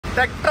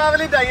Tech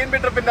travelling INB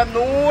ട്രിപ്പിന്റെ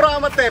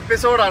 100ാമത്തെ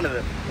എപ്പിസോഡാണിത്.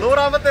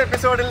 100ാമത്തെ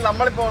എപ്പിസോഡിൽ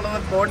നമ്മളിപ്പോൾ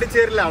ഉള്ളത്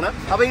പോണ്ടിച്ചേരിയിലാണ്.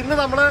 അപ്പൊ ഇന്ന്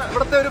നമ്മൾ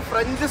ഇവിടുത്തെ ഒരു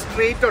ഫ്രഞ്ച്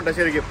സ്ട്രീറ്റ് ഉണ്ട്.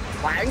 ശരിക്കും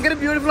ഭയങ്കര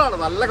ബ്യൂട്ടിഫുൾ ആണ്.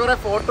 നല്ല കുറെ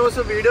ഫോട്ടോസ്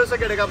വീഡിയോസ്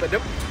ഒക്കെ എടുക്കാൻ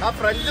പറ്റും. ആ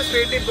ഫ്രഞ്ച്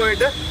സ്ട്രീറ്റിൽ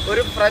പോയിട്ട്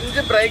ഒരു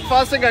ഫ്രഞ്ച്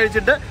ബ്രേക്ക്ഫാസ്റ്റും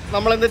കഴിച്ചിട്ട്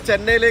നമ്മളിന്ന്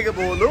ചെന്നൈയിലേക്ക്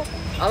പോകുന്നു.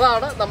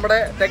 അതാണ് നമ്മുടെ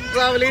ടെക്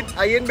ട്രാവലിംഗ്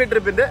INB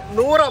ട്രിപ്പിന്റെ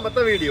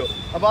 100ാമത്തെ വീഡിയോ.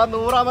 അപ്പൊ ആ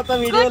 100ാമത്തെ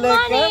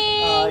വീഡിയോയിലേക്ക്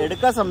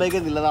എടുക്കാൻ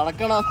സമ്മതിക്കുന്നില്ല,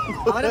 നടക്കണം.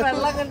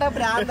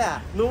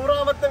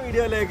 100ാമത്തെ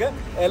വീഡിയോയിലേക്ക്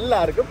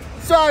എല്ലാവർക്കും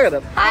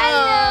സ്വാഗതം.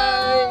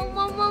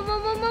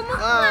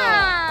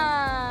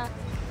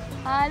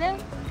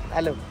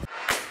 ഹലോ.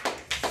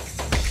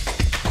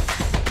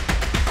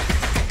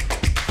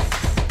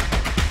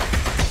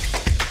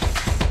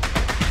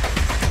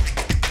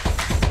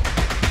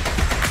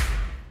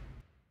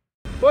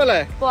 പോലെ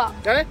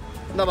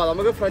എന്താ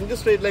നമുക്ക് ഫ്രഞ്ച്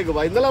സ്ട്രീറ്റിലേക്ക്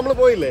പോവാം. ഇന്നലെ നമ്മള്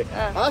പോയില്ലേ,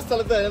 ആ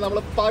സ്ഥലത്ത് നമ്മൾ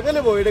പകല്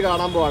പോയിട്ട്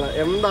കാണാൻ പോവാണ്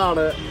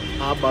എന്താണ്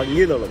ആ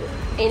ഭംഗി എന്നുള്ളത്.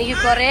 എനിക്ക്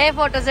കൊറേ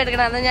ഫോട്ടോസ്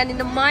എടുക്കണം. ഞാൻ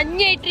ഇന്ന്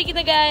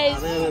മഞ്ഞായിട്ടിരിക്കുന്ന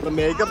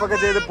മേക്കപ്പ് ഒക്കെ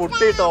ചെയ്ത്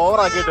പൊട്ടിയിട്ട് ഓവർ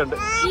ആക്കിയിട്ടുണ്ട്.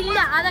 ഇല്ല,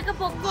 അതൊക്കെ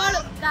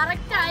പൊക്കോളും.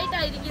 കറക്റ്റ്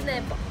ആയിട്ടായിരിക്കുന്നത്.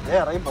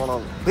 ഇറങ്ങി പോണോ?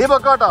 നീ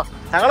പൊക്കോട്ടോ,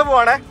 ഞങ്ങള്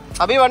പോവാണേ.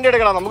 അഭി വണ്ടി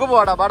എടുക്കണം, നമുക്ക്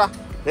പോവാടാ. പാടാ,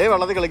 ദേ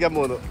വെള്ളത്തിൽ കളിക്കാൻ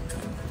പോകുന്നു.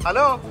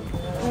 ഹലോ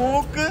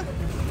പൂക്ക്,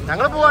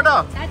 ഞങ്ങള് പോവാട്ടോ.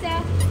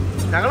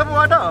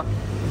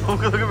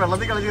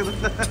 വെള്ളത്തിൽ കളിക്കുന്നത്.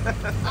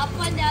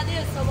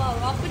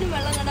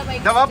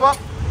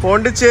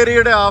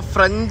 പോണ്ടിച്ചേരിയുടെ ആ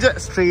ഫ്രഞ്ച്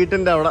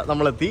സ്ട്രീറ്റിന്റെ അവിടെ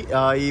നമ്മളെത്തി.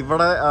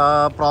 ഇവിടെ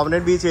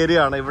പ്രോമനേഡ് ബീച്ച് ഏരിയ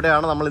ആണ്.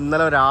 ഇവിടെയാണ് നമ്മൾ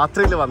ഇന്നലെ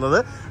രാത്രിയിൽ വന്നത്.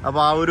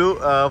 അപ്പോൾ ആ ഒരു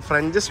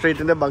ഫ്രഞ്ച്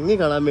സ്ട്രീറ്റിന്റെ ഭംഗി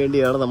കാണാൻ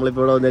വേണ്ടിയാണ്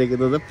നമ്മളിപ്പോൾ ഇവിടെ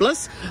വന്നിരിക്കുന്നത്.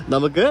 പ്ലസ്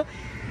നമുക്ക്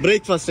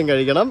ബ്രേക്ക്ഫാസ്റ്റും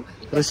കഴിക്കണം.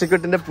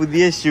 ഋഷിക്കുട്ടിന്റെ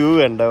പുതിയ ഷൂ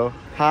ഉണ്ടോ?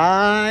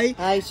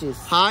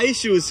 ഹായ്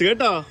ഷൂസ്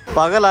കേട്ടോ.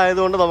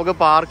 പകലായതുകൊണ്ട് നമുക്ക്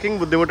പാർക്കിംഗ്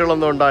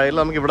ബുദ്ധിമുട്ടുകളൊന്നും ഉണ്ടായില്ല.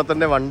 നമുക്ക് ഇവിടെ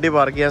തന്നെ വണ്ടി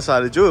പാർക്ക് ചെയ്യാൻ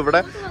സാധിച്ചു.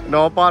 ഇവിടെ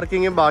നോ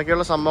പാർക്കിങ്ങും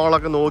ബാക്കിയുള്ള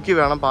സംഭവങ്ങളൊക്കെ നോക്കി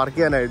വേണം പാർക്ക്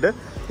ചെയ്യാനായിട്ട്.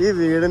 ഈ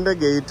വീടിന്റെ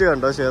ഗേറ്റ്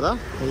കണ്ടോ ചേതാ,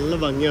 നല്ല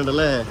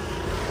ഭംഗിയുണ്ടല്ലേ,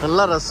 നല്ല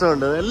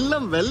രസമുണ്ട്.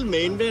 എല്ലാം വെൽ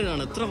മെയിൻറ്റൈൻ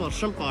ആണ്. എത്ര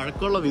വർഷം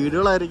പഴക്കമുള്ള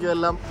വീടുകളായിരിക്കും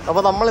എല്ലാം. അപ്പൊ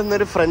നമ്മൾ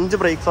ഇന്നൊരു ഫ്രഞ്ച്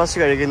ബ്രേക്ക്ഫാസ്റ്റ്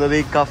കഴിക്കുന്നത്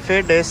ഈ കഫേ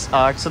ഡേസ്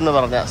ആർട്സ് എന്ന്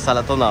പറഞ്ഞ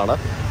സ്ഥലത്തു നിന്നാണ്.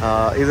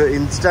 ഇത്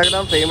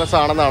ഇൻസ്റ്റാഗ്രാം ഫേമസ്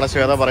ആണെന്നാണ്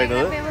ശ്വേത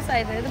പറയുന്നത്.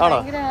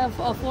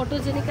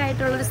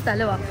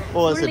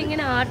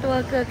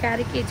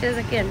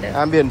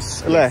 ആംബിയൻസ്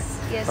അല്ലേ?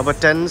 അപ്പൊ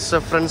 10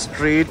 സെഫ്രൺ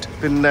സ്ട്രീറ്റ്,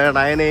 പിന്നെ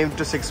 9 AM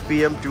to 6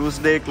 PM,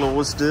 Tuesday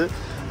closed,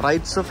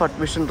 rights of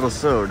admission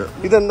reserved.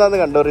 ഇതെന്താന്ന്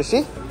കണ്ടോ ഋഷി?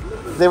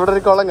 ഇത് ഇവിടെ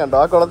ഒരു കുളം കണ്ടോ?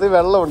 ആ കുളത്തിൽ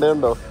വെള്ളമുണ്ട്,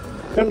 കണ്ടോ?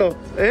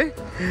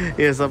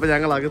 യെസ്. അപ്പൊ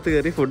ഞങ്ങൾ അകത്ത്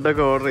കയറി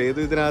ഫുഡൊക്കെ ഓർഡർ ചെയ്തു.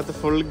 ഇതിനകത്ത്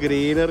ഫുൾ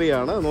ഗ്രീനറി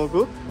ആണ്.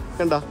 നോക്കൂ,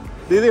 കണ്ടോ?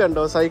 ഇത്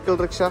കണ്ടോ? സൈക്കിൾ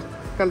റിക്ഷ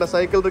കണ്ടോ?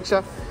 സൈക്കിൾ റിക്ഷ,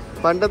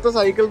 പണ്ടത്തെ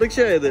സൈക്കിൾ റിക്ഷ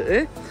ആയത്.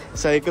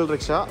 സൈക്കിൾ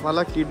റിക്ഷ നല്ല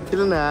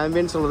കിഡിലിന്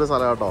ആംബിയൻസ് ഉള്ളൊരു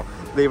സ്ഥലം കേട്ടോ.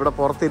 ഇത് ഇവിടെ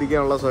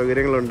പുറത്തിരിക്കാനുള്ള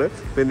സൗകര്യങ്ങളുണ്ട്.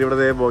 പിന്നെ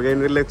ഇവിടെ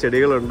ബൊഗൈൻവില്ലെ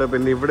ചെടികളുണ്ട്.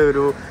 പിന്നെ ഇവിടെ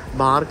ഒരു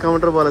ബാർ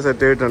കൗണ്ടർ പോലെ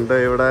സെറ്റ് ചെയ്തിട്ടുണ്ട്.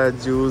 ഇവിടെ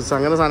ജ്യൂസ്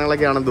അങ്ങനെ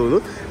സാധനങ്ങളൊക്കെ ആണെന്ന്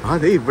തോന്നുന്നു.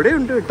 അതെ, ഇവിടെ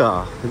ഉണ്ട് കേട്ടോ.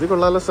 ഇത്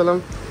കൊള്ളാനുള്ള സ്ഥലം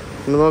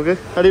നോക്ക്,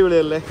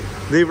 അടിപൊളിയല്ലേ?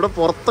 ഇത് ഇവിടെ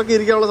പുറത്തൊക്കെ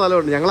ഇരിക്കാനുള്ള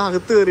സ്ഥലമുണ്ട്. ഞങ്ങൾ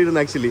അകത്ത് കയറിയിരുന്നു.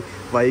 ആക്ച്വലി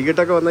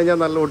വൈകിട്ടൊക്കെ വന്നു കഴിഞ്ഞാൽ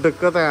നല്ല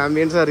ഒടുക്കത്തെ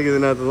ആംബിയൻസ് ആയിരിക്കും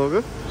ഇതിനകത്ത്.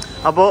 നോക്ക്.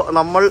 അപ്പോൾ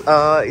നമ്മൾ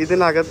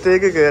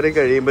ഇതിനകത്തേക്ക് കയറി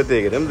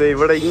കഴിയുമ്പോഴത്തേക്കിനും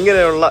ഇവിടെ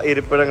ഇങ്ങനെയുള്ള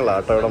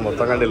ഇരിപ്പിടങ്ങളാട്ടോ ഇവിടെ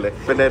മൊത്തം, കണ്ടില്ലേ?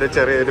 പിന്നെ ഒരു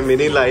ചെറിയൊരു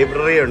മിനി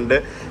ലൈബ്രറി ഉണ്ട്.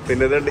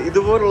 പിന്നെ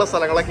ഇതുപോലുള്ള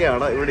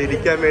സ്ഥലങ്ങളൊക്കെയാണ് ഇവിടെ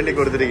ഇരിക്കാൻ വേണ്ടി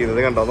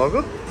കൊടുത്തിരിക്കുന്നത്. കണ്ടോ?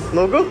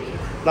 നോക്കൂ,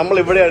 നമ്മൾ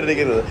ഇവിടെയാണ്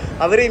ഇരിക്കുന്നത്.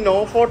 അവർ ഈ നോ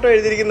ഫോട്ടോ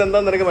എഴുതിയിരിക്കുന്നത്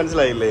എന്താണെന്ന് എനിക്ക്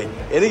മനസ്സിലായില്ലേ?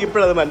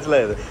 എനിക്കിപ്പോഴത്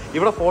മനസ്സിലായത്.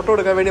 ഇവിടെ ഫോട്ടോ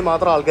എടുക്കാൻ വേണ്ടി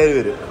മാത്രം ആൾക്കാർ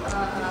വരും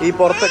ഈ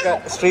പുറത്തൊക്കെ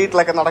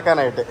സ്ട്രീറ്റിലൊക്കെ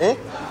നടക്കാനായിട്ട്.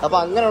 അപ്പൊ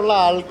അങ്ങനെയുള്ള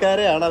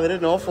ആൾക്കാരെയാണ് അവര്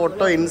നോ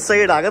ഫോട്ടോ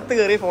ഇൻസൈഡ്, അകത്ത്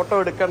കയറി ഫോട്ടോ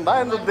എടുക്കണ്ട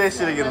എന്ന്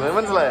ഉദ്ദേശിച്ചിരിക്കുന്നത്.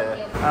 മനസ്സിലായേ?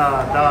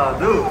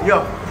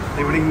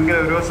 ഇവിടെ ഇങ്ങനെ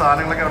ഓരോ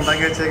സാധനങ്ങളൊക്കെ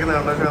ഉണ്ടാക്കി വെച്ചേക്കുന്നത്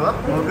കണ്ടോ?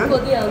 നമുക്ക്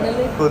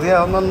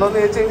കൊതിയാവുന്നുണ്ടോന്ന്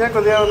ചോദിച്ചു കഴിഞ്ഞാൽ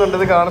കൊതിയാവുന്നുണ്ട്.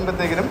 ഇത്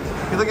കാണുമ്പോഴത്തേക്കിനും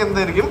ഇതൊക്കെ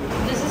എന്തായിരിക്കും?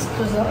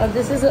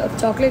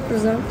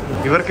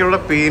 ഇവർക്ക് ഇവിടെ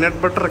പീനട്ട്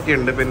ബട്ടർ ഒക്കെ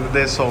ഉണ്ട്.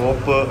 പിന്നെ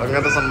സോപ്പ്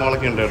അങ്ങനത്തെ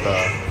സംഭവങ്ങളൊക്കെ ഉണ്ട് കേട്ടോ.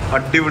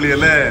 അടിപൊളി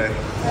അല്ലേ?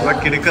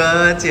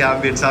 കിടക്കാച്ചി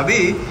ആംബിയൻസ്.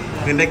 അഭി,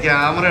 നിന്റെ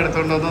ക്യാമറ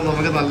എടുത്തോണ്ട് വന്നാൽ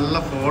നമുക്ക് നല്ല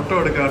ഫോട്ടോ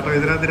എടുക്കാം കേട്ടോ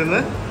ഇതിനകത്തിരുന്ന്.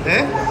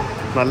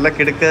 നല്ല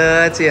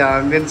കിടക്കാച്ചി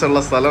ആംബിയൻസ് ഉള്ള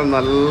സ്ഥലം.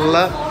 നല്ല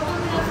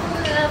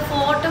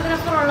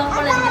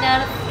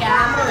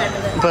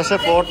പക്ഷെ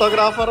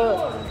ഫോട്ടോഗ്രാഫർ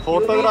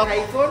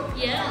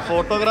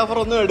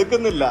ഒന്നും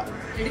എടുക്കുന്നില്ല.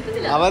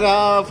 അവൻ ആ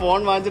ഫോൺ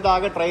വാങ്ങിച്ചിട്ട്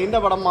ആകെ ട്രെയിനിന്റെ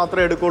പടം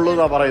മാത്രമേ എടുക്കുള്ളൂ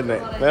എന്നാ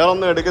പറയുന്നത്.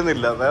 വേറൊന്നും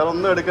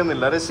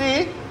എടുക്കുന്നില്ല. ഋഷി,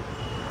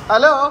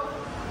 ഹലോ,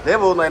 ദേ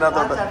പോകുന്നു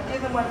അതിനകത്തോട്ട്.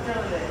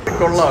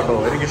 കൊള്ളാട്ടോ,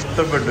 എനിക്ക്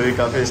ഇഷ്ടപ്പെട്ടു. ഈ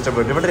കഫേ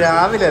ഇഷ്ടപ്പെട്ടു. ഇവിടെ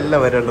രാവിലെ അല്ല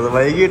വരേണ്ടത്,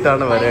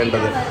 വൈകിട്ടാണ്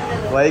വരേണ്ടത്.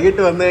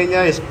 വൈകിട്ട് വന്നു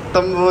കഴിഞ്ഞാൽ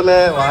ഇഷ്ടം പോലെ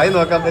വായി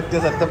നോക്കാൻ പറ്റിയ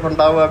സെറ്റപ്പ്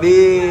ഉണ്ടാവും. അബീ,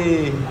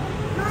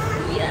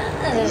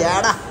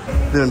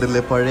 ഇത്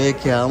കണ്ടില്ലേ? പഴയ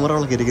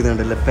ക്യാമറകളൊക്കെ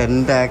ഇരിക്കുന്നുണ്ടല്ലേ?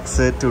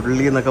 പെൻടാക്സ്,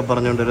 ടുള്ളി എന്നൊക്കെ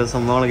പറഞ്ഞുകൊണ്ട് ഒരു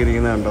സംഭവങ്ങളൊക്കെ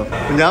ഇരിക്കുന്നുണ്ടോ?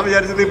 ഞാൻ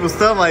വിചാരിച്ചത് ഈ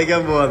പുസ്തകം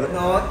വായിക്കാൻ പോവാന്ന്.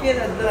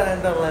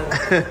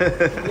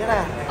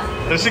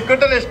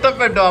 ഋഷിക്കുട്ടന്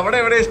ഇഷ്ടപ്പെട്ടു. അവിടെ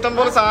ഇവിടെ ഇഷ്ടം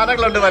പോലെ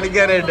സാധനങ്ങളുണ്ട്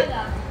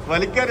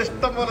വലിക്കാൻ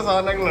ഇഷ്ടം പോലെ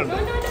സാധനങ്ങളുണ്ട്.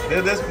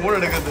 സ്പൂൺ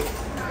എടുക്കുന്നത്.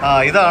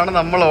 ഇതാണ്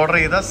നമ്മൾ ഓർഡർ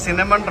ചെയ്ത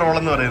സിനമൺ റോൾ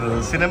എന്ന് പറയുന്നത്.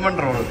 Cinnamon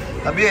role.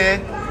 അബിയേ,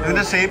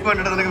 ഇതിന്റെ ഷേപ്പ്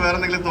കണ്ടിട്ട് നിനക്ക് വേറെ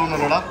എന്തെങ്കിലും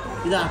തോന്നുന്നുള്ളൂടാ?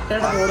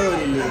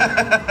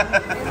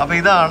 അപ്പൊ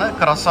ഇതാണ്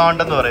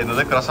ക്രൊസോണ്ട് എന്ന്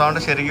പറയുന്നത്. ക്രൊസോണ്ട്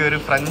ശരിക്കും ഒരു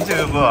ഫ്രഞ്ച്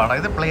വിഭവമാണ്.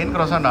 ഇത് പ്ലെയിൻ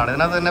ക്രൊസോണ്ട് ആണ്.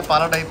 ഇതിനകത്ത് തന്നെ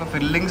പല ടൈപ്പ്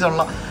ഫില്ലിങ്സ്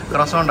ഉള്ള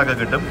ക്രൊസോണ്ട് ഒക്കെ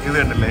കിട്ടും. ഇത്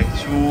കണ്ടില്ലേ,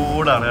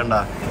 ചൂടാണ് കണ്ട.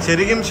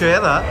 ശരിക്കും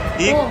ശ്വേത,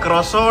 ഈ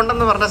ക്രൊസോണ്ട്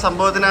എന്ന് പറഞ്ഞ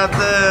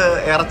സംഭവത്തിനകത്ത്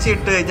ഇറച്ചി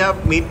ഇട്ട് കഴിഞ്ഞാൽ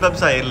മീറ്റ്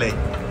പബ്സ് ആയില്ലേ?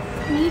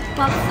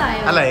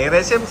 അല്ല,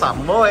 ഏകദേശം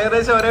സംഭവം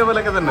ഏകദേശം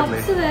ഒരേപോലെയൊക്കെ തന്നെ അല്ലേ?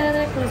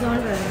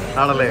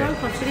 ആണല്ലേ?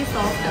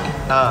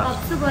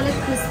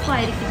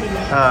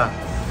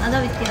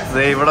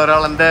 ഇവിടെ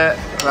ഒരാൾ എന്റെ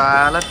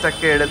വാലറ്റ്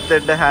ഒക്കെ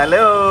എടുത്തിട്ട്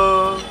ഹലോ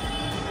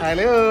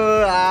ഹലോ.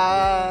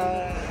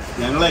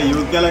 ഞങ്ങളെ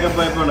UK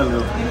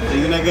പോയപ്പോണ്ടല്ലോ,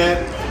 ഇതിനൊക്കെ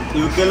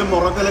UK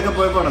മൊറോക്കോയിലൊക്കെ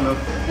പോയപ്പോണ്ടല്ലോ,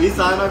 ഈ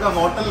സാധനമൊക്കെ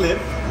ഹോട്ടലില്,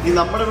 ഈ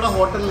നമ്മുടെ ഇവിടെ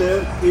ഹോട്ടലില്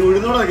ഈ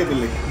ഉഴുന്നോടെ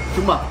വെക്കത്തില്ലേ,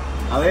 ചുമ്മാ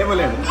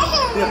അതേപോലെയാണ്.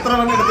 ഇത് എത്ര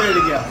മണി എടുത്ത്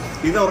കഴിക്കുക?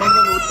 ഇത്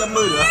ഉറങ്ങുന്ന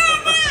 150 രൂപ.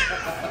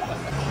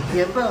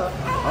 എന്താ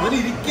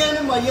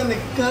അവരിയ്ക്കാനും വയ്യ,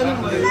 നിൽക്കാനും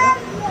വയ്യ.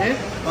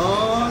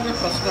 ആകെ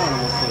പ്രശ്നമാണ്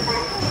മൊത്തം.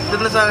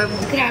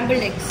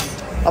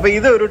 അപ്പോൾ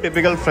ഇത് ഒരു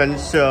ടിപ്പിക്കൽ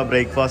ഫ്രഞ്ച്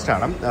ബ്രേക്ക്ഫാസ്റ്റ്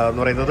ആണ്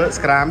എന്ന് പറയുന്നത്.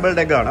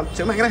 സ്ക്രാമ്പിൾഡ് എഗ് ആണ്.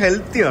 ഭയങ്കര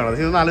ഹെൽത്തി ആണ്.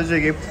 ഇതൊന്ന്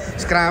ആലോചിക്കുകയും,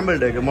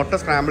 സ്ക്രാമ്പിൾഡ് എഗ്, മുട്ട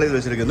സ്ക്രാമ്പിൾ ചെയ്ത്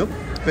വെച്ചിരിക്കുന്നു.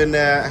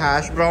 പിന്നെ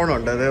ഹാഷ് ബ്രൗൺ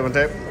ഉണ്ട്, അത്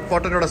മറ്റേ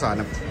പൊട്ടറ്റോയുടെ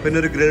സാധനം. പിന്നെ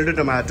ഒരു ഗ്രിൽഡ്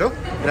ടൊമാറ്റോ,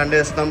 2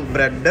 കഷ്ണം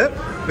ബ്രെഡ്,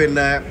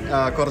 പിന്നെ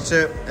കുറച്ച്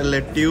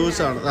ലെറ്റ്യൂസ്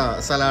ആണ്,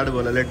 സലാഡ്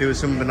പോലെ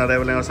ലെറ്റ്യൂസും പിന്നെ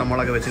അതേപോലെ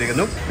സംഭവങ്ങളൊക്കെ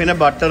വെച്ചിരിക്കുന്നു. പിന്നെ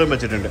ബട്ടറും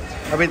വെച്ചിട്ടുണ്ട്.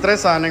 അപ്പോൾ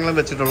ഇത്രയും സാധനങ്ങളും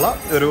വെച്ചിട്ടുള്ള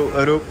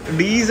ഒരു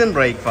ഡീസൻറ്റ്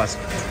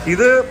ബ്രേക്ക്ഫാസ്റ്റ്.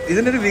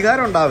 ഇതിനൊരു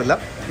വികാരം ഉണ്ടാവില്ല.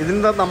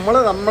 ഇതിൻ്റെ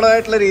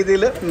നമ്മുടേതായിട്ടുള്ള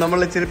രീതിയിൽ നമ്മൾ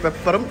ഇച്ചിരി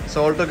പെപ്പറും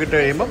സോൾട്ടും ഒക്കെ ഇട്ട്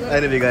കഴിയുമ്പോൾ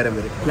അതിന് വികാരം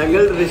വരും.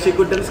 ഞങ്ങൾ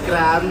ഋഷിക്കുട്ടൻ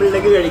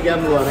സ്ക്രാമ്പിളിലേക്ക് കഴിക്കാൻ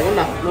പോവാണ്.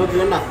 കണ്ട, നോക്കി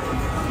കണ്ട,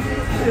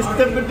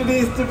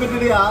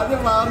 ഇഷ്ടപ്പെട്ടിട്ട്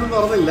ആദ്യം വാന്ന്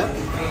തുറന്നില്ല.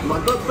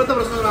 ഇപ്പോഴത്തെ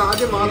പ്രശ്നം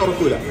ആദ്യം വാ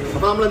തുറക്കൂല.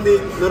 അപ്പോൾ നമ്മൾ എന്ത്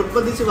ചെയ്യും,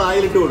 നിർബന്ധിച്ച്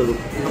വായിലിട്ട് കൊടുക്കും.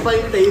 അപ്പോൾ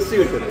അതിന് ടേസ്റ്റ്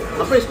കിട്ടും,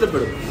 അപ്പോൾ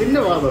ഇഷ്ടപ്പെടും, പിന്നെ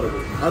വാ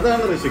തുറക്കും.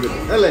 അതാണ് ഋഷിക്കുട്ടൻ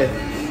അല്ലേ?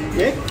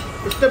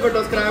 ഇഷ്ടപ്പെട്ടോ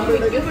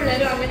സ്ക്രാമ്പിളിലേക്ക്?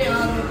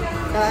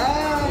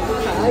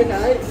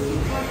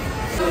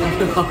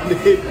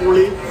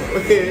 പുളി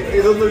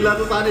ഇതൊന്നും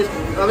ഇല്ലാത്ത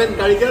സാധനം അവൻ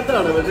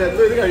കഴിക്കാത്തതാണ്, പക്ഷെ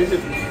എന്തോ ഇത് കഴിച്ചു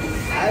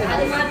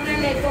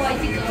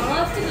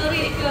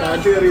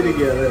കാറ്റ്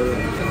കയറിയിരിക്കുക.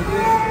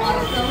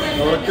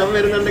 ഉറക്കം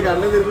വരുന്നുണ്ട്,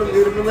 കണ്ണ്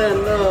തീർക്കുന്നത്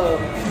എന്താ.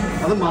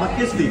 അത്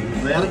മറക്കേഷ് ടീ.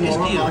 വേറെ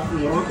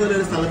മൊറോക്കോയിലെ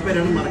ഒരു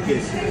സ്ഥലപ്പേരാണ്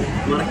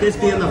മറക്കേഷ്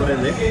ടീ എന്നാ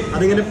പറയുന്നത്.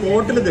 അതിങ്ങനെ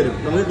പോട്ടിൽ തരും.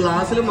 നമുക്ക്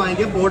ഗ്ലാസ്സിലും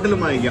വാങ്ങിക്കാം, പോട്ടിലും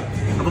വാങ്ങിക്കാം.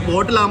 അപ്പോൾ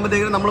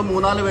പോട്ടിലാകുമ്പോഴത്തേക്കും നമ്മൾ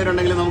 3-4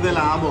 പേരുണ്ടെങ്കിൽ നമുക്ക്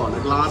ലാഭമാണ്.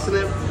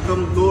 ഗ്ലാസ്സിന്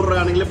ഇപ്പം 100 രൂപ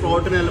ആണെങ്കിൽ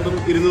പോട്ടിന് ചിലപ്പം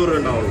 200 രൂപ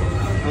ഉണ്ടാവുള്ളൂ.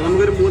 അപ്പോൾ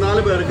നമുക്കൊരു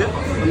 3-4 പേർക്ക്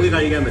നമുക്ക്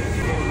കഴിക്കാൻ പറ്റും.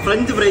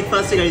 French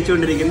breakfast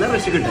കഴിച്ചുകൊണ്ടിരിക്കുന്ന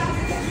ഋഷിക്കുട്ടൻ.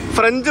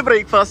 ഫ്രഞ്ച്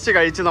ബ്രേക്ക്ഫാസ്റ്റ്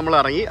കഴിച്ച് നമ്മൾ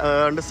ഇറങ്ങി.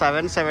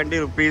 770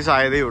 റുപ്പീസ്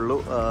ആയതേ ഉള്ളൂ.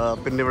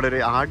 പിന്നെ ഇവിടെ ഒരു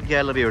ആർട്ട്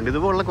ഗാലറി ഉണ്ട്.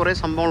 ഇതുപോലുള്ള കുറേ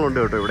സംഭവങ്ങളുണ്ട്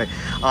കേട്ടോ ഇവിടെ,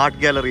 ആർട്ട്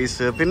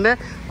ഗാലറീസ്. പിന്നെ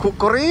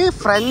കുറേ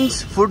ഫ്രഞ്ച്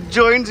ഫുഡ്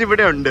ജോയിൻറ്റ്സ്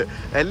ഇവിടെ ഉണ്ട്.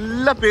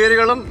 എല്ലാ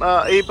പേരുകളും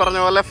ഈ പറഞ്ഞ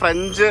പോലെ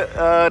ഫ്രഞ്ച്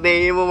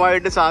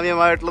നെയിമുമായിട്ട്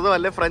സാമ്യമായിട്ടുള്ളതും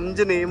അല്ലെ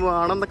ഫ്രഞ്ച് നെയിമും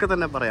ആണെന്നൊക്കെ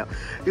തന്നെ പറയാം.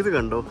 ഇത്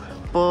കണ്ടോ,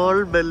 പോൾ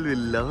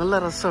ബെൽവില്ല, നല്ല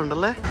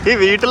രസമുണ്ടല്ലേ. ഈ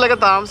വീട്ടിലൊക്കെ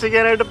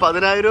താമസിക്കാനായിട്ട്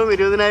 10,000-ഉം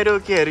 20,000-ഉം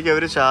ഒക്കെ ആയിരിക്കും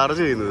അവർ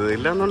ചാർജ് ചെയ്യുന്നത്.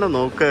 ഇല്ലാന്നുണ്ടെങ്കിൽ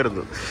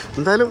നോക്കായിരുന്നു.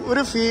 എന്തായാലും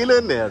ഒരു ഫീല്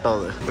തന്നെയാണ് കേട്ടോ.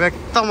 അത്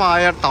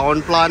വ്യക്തമായ ടൗൺ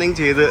പ്ലാനിങ്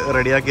ചെയ്ത്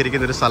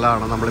റെഡിയാക്കിയിരിക്കുന്ന ഒരു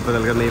സ്ഥലമാണ് നമ്മളിപ്പോൾ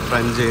നിൽക്കുന്ന ഈ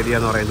ഫ്രഞ്ച് ഏരിയ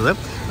എന്ന് പറയുന്നത്.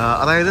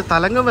 അതായത്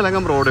തലങ്ങും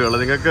വിലങ്ങും റോഡുകൾ.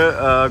 നിങ്ങൾക്ക്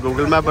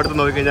ഗൂഗിൾ മാപ്പ് എടുത്ത്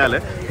നോക്കിക്കഴിഞ്ഞാൽ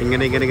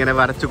ഇങ്ങനെ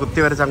കുത്തി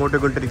വരച്ച് അങ്ങോട്ടും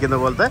ഇങ്ങോട്ടിരിക്കുന്ന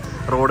പോലത്തെ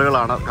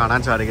റോഡുകളാണ്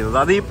കാണാൻ സാധിക്കുന്നത്.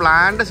 അത് ഈ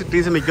പ്ലാൻഡ്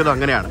സിറ്റീസ് മിക്കതും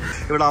അങ്ങനെയാണ്.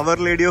 ഇവിടെ അവർ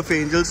ലേഡി ഓഫ്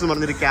ഏഞ്ചൽസ് എന്ന്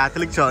പറഞ്ഞൊരു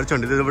കാത്തലിക് ചർച്ച്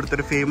ഉണ്ട്. ഇത് ഇവിടുത്തെ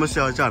ഒരു ഫേമസ്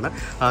ചർച്ചാണ്.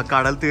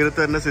 കടൽ തീരത്ത്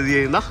തന്നെ സ്ഥിതി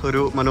ചെയ്യുന്ന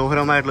ഒരു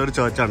മനോഹരമായിട്ടുള്ള ഒരു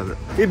ചർച്ചാണിത്.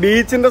 ഈ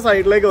ബീച്ചിന്റെ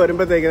സൈഡിലേക്ക്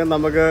വരുമ്പോഴത്തേക്കിനും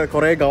നമുക്ക്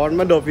കുറേ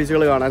ഗവൺമെന്റ്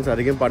ഓഫീസുകൾ കാണാൻ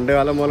സാധിക്കും. പണ്ട്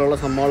കാലം പോലുള്ള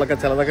സംഭവങ്ങളൊക്കെ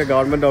ചിലതൊക്കെ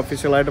ഗവൺമെന്റ്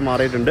ഓഫീസുകളായിട്ട്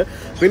മാറിയിട്ടുണ്ട്.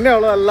 പിന്നെ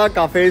ഉള്ള എല്ലാ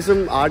കഫേസും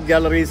ആർട്ട്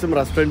ഗാലറീസും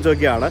റെസ്റ്റോറൻറ്റ്സും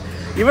ഒക്കെയാണ്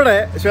ഇവിടെ.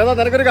 ശ്വേത,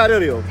 നിനക്കൊരു കാര്യം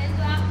അറിയോ?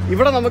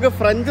 ഇവിടെ നമുക്ക്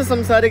ഫ്രഞ്ച്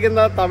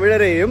സംസാരിക്കുന്ന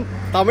തമിഴരെയും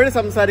തമിഴ്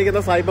സംസാരിക്കുന്ന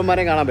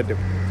സായിപ്പന്മാരെയും കാണാൻ പറ്റും.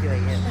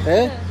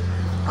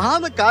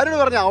 കാര്യം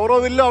പറഞ്ഞ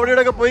ഔറോവില്ലോ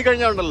അവിടെയൊക്കെ പോയി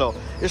കഴിഞ്ഞാലുണ്ടല്ലോ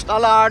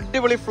നല്ല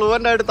അടിപൊളി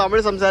ഫ്ലുവൻ്റ് ആയിട്ട്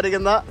തമിഴ്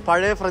സംസാരിക്കുന്ന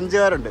പഴയ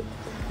ഫ്രഞ്ചുകാരുണ്ട്.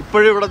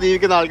 ഇപ്പോഴും ഇവിടെ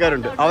ജീവിക്കുന്ന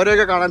ആൾക്കാരുണ്ട്.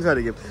 അവരെയൊക്കെ കാണാൻ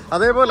സാധിക്കും.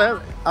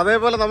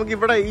 അതേപോലെ നമുക്ക്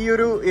ഇവിടെ ഈ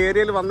ഒരു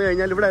ഏരിയയിൽ വന്നു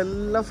കഴിഞ്ഞാൽ ഇവിടെ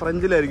എല്ലാം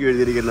ഫ്രഞ്ചിലായിരിക്കും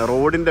എഴുതിയിരിക്കുന്നത്.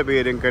 റോഡിന്റെ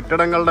പേരും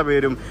കെട്ടിടങ്ങളുടെ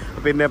പേരും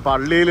പിന്നെ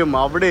പള്ളിയിലും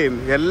അവിടെയും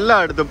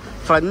എല്ലായിടത്തും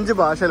ഫ്രഞ്ച്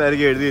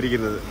ഭാഷയിലായിരിക്കും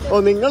എഴുതിയിരിക്കുന്നത്.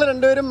 നിങ്ങൾ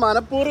രണ്ടുപേരും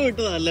മനഃപൂർവ്വം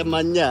ഇട്ടതല്ലേ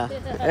മഞ്ഞ?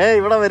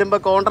 ഇവിടെ വരുമ്പോ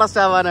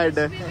കോൺട്രാസ്റ്റ്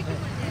ആവാനായിട്ട്.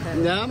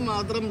 ഞാൻ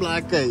മാത്രം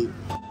ബ്ലാക്കായി.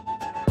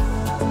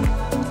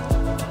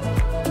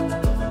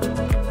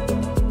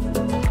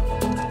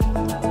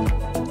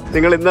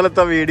 നിങ്ങൾ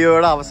ഇന്നലത്തെ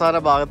വീഡിയോയുടെ അവസാന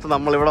ഭാഗത്ത്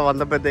നമ്മളിവിടെ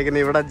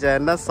വന്നപ്പോഴത്തേക്കിന് ഇവിടെ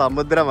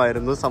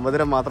ജനസമുദ്രമായിരുന്നു.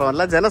 സമുദ്രം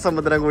മാത്രമല്ല,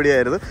 ജനസമുദ്രം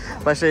കൂടിയായിരുന്നു.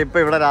 പക്ഷേ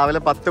ഇപ്പോൾ ഇവിടെ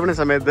രാവിലെ 10 മണി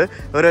സമയത്ത്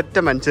ഒരൊറ്റ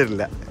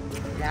മനുഷ്യരില്ല.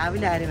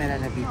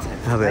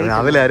 അതെ,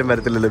 രാവിലെ ആരും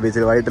വരത്തില്ലല്ലോ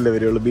ബീച്ചിൽ, വൈകിട്ടല്ലേ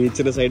വരുള്ളൂ.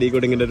 ബീച്ചിന്റെ സൈഡിൽ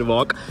കൂടെ ഇങ്ങനെ ഒരു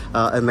വാക്ക്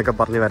എന്നൊക്കെ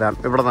പറഞ്ഞ് വരാം.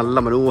 ഇവിടെ നല്ല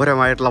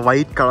മനോഹരമായിട്ടുള്ള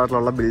വൈറ്റ്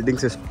കളറിലുള്ള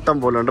ബിൽഡിങ്സ് ഇഷ്ടം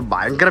പോലെ ഉണ്ട്.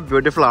 ഭയങ്കര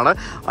ബ്യൂട്ടിഫുൾ ആണ്.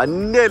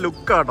 അന്യ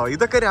ലുക്കാട്ടോ.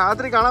 ഇതൊക്കെ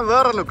രാത്രി കാണാൻ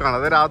വേറെ ലുക്കാണ്.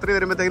 അത് രാത്രി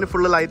വരുമ്പോഴത്തേക്കിന്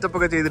ഫുള്ള് ലൈറ്റപ്പ്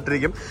ഒക്കെ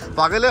ചെയ്തിട്ടിരിക്കും.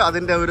 പകല്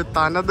അതിന്റെ ഒരു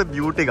തനത്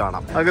ബ്യൂട്ടി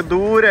കാണാം. അത്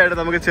ദൂരെയായിട്ട്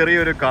നമുക്ക്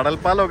ചെറിയൊരു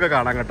കടൽപ്പാലമൊക്കെ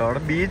കാണാം കേട്ടോ.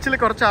 അവിടെ ബീച്ചിൽ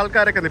കുറച്ച്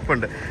ആൾക്കാരൊക്കെ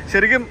നിൽപ്പുണ്ട്.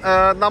 ശരിക്കും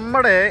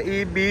നമ്മുടെ ഈ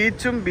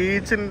ബീച്ചും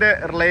ബീച്ചിന്റെ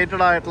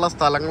റിലേറ്റഡ് ആയിട്ടുള്ള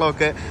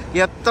സ്ഥലങ്ങളൊക്കെ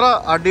എത്ര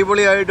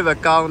അടിപൊളിയായിട്ട്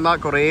വെക്കാം നടക്കാവുന്ന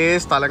കുറേ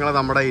സ്ഥലങ്ങൾ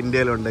നമ്മുടെ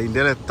ഇന്ത്യയിലുണ്ട്.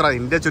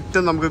 ഇന്ത്യ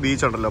ചുറ്റും നമുക്ക്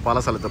ബീച്ച് ഉണ്ടല്ലോ പല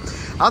സ്ഥലത്തും.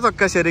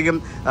 അതൊക്കെ ശരിക്കും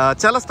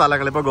ചില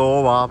സ്ഥലങ്ങൾ ഇപ്പോൾ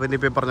ഗോവ, പിന്നെ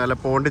ഇപ്പോൾ പറഞ്ഞ പോലെ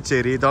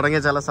പോണ്ടിച്ചേരി തുടങ്ങിയ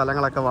ചില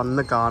സ്ഥലങ്ങളൊക്കെ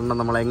വന്ന് കാണണം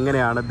നമ്മൾ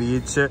എങ്ങനെയാണ്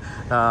ബീച്ച്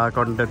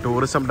കൊണ്ട്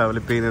ടൂറിസം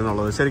ഡെവലപ്പ്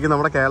ചെയ്യുന്നതെന്നുള്ളത്. ശരിക്കും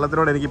നമ്മുടെ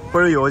കേരളത്തിനോട് എനിക്ക്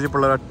ഇപ്പോഴും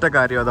യോജിപ്പുള്ള ഒറ്റ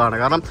കാര്യം അതാണ്.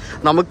 കാരണം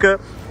നമുക്ക്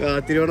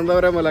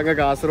തിരുവനന്തപുരം അല്ലെങ്കിൽ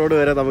കാസർഗോഡ്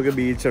വരെ നമുക്ക്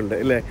ബീച്ചുണ്ട്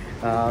അല്ലേ.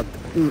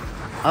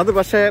 അത്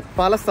പക്ഷേ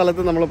പല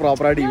സ്ഥലത്തും നമ്മൾ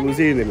പ്രോപ്പറായിട്ട് യൂസ്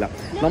ചെയ്യുന്നില്ല.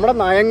 നമ്മുടെ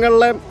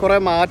നയങ്ങളിലെ കുറേ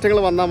മാറ്റങ്ങൾ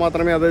വന്നാൽ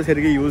മാത്രമേ അത്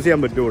ശരിക്കും യൂസ്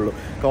ചെയ്യാൻ പറ്റുള്ളൂ.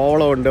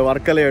 കോവളമുണ്ട്,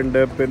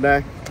 വർക്കലയുണ്ട്, പിന്നെ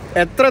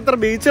എത്ര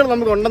ബീച്ചുകൾ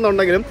നമുക്ക്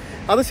ഉണ്ടെന്നുണ്ടെങ്കിലും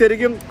അത്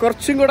ശരിക്കും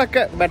കുറച്ചും കൂടെ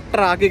ഒക്കെ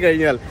ബെറ്റർ ആക്കി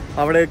കഴിഞ്ഞാൽ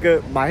അവിടേക്ക്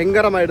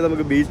ഭയങ്കരമായിട്ട്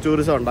നമുക്ക് ബീച്ച്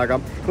ടൂറിസം ഉണ്ടാക്കാം.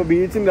 ഇപ്പോൾ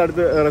ബീച്ചിൻ്റെ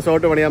അടുത്ത്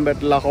റിസോർട്ട് പണിയാൻ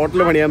പറ്റില്ല,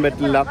 ഹോട്ടൽ പണിയാൻ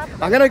പറ്റില്ല.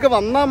 അങ്ങനെയൊക്കെ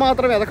വന്നാൽ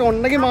മാത്രമേ, അതൊക്കെ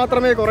ഉണ്ടെങ്കിൽ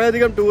മാത്രമേ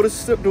കുറേയധികം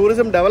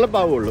ടൂറിസം ഡെവലപ്പ്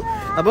ആവുകയുള്ളൂ.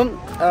 അപ്പം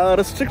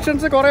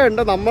റെസ്ട്രിക്ഷൻസ് കുറേ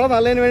ഉണ്ട്, നമ്മളെ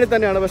നല്ലതിന് വേണ്ടി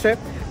തന്നെയാണ്. പക്ഷേ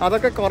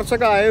അതൊക്കെ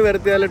കുറച്ചൊക്കെ അയവ്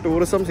വരുത്തിയാൽ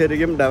ടൂറിസം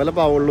ശരിക്കും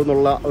ഡെവലപ്പ് ആവുള്ളൂ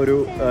എന്നുള്ള ഒരു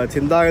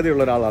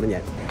ചിന്താഗതിയുള്ള ഒരാളാണ്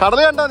ഞാൻ. കടൽ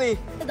കണ്ടോ നീ?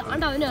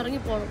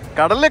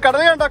 കടൽ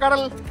കണ്ടോ?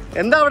 കടൽ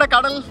എന്താ അവിടെ?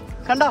 കടൽ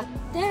കണ്ടോ?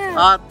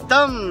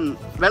 അത്തം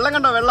വെള്ളം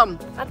കണ്ടോ? വെള്ളം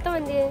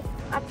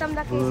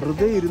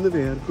വെറുതെ ഇരുന്ന്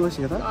വേർക്കുക.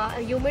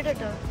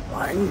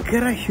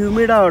 ഭയങ്കര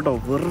ഹ്യൂമിഡാ കേട്ടോ.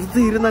 വെറുതെ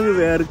ഇരുന്ന് അങ്ങ്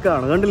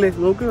വേർക്കാണ്. കണ്ടില്ലേ?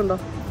 നോക്ക് കണ്ടോ?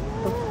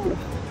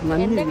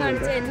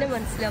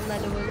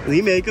 നീ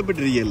മേക്കപ്പ്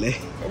ഇട്ടിരിക്കല്ലേ?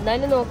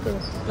 എന്തായാലും നോക്ക്,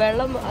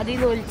 വെള്ളം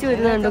അതിൽ ഒലിച്ചു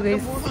വരുന്നുണ്ടോ?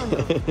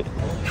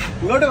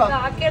 ഇങ്ങോട്ട് വാ.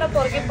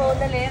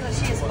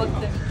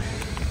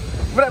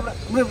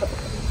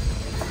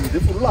 ഇത്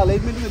ഫുൾ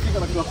അലൈൻമെന്റ് വെച്ച്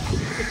കിടക്കുക.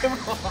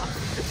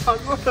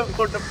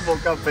 അങ്ങോട്ടും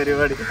പോക്കാം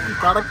പരിപാടി.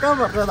 നടക്കാൻ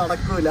പറഞ്ഞാൽ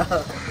നടക്കൂല.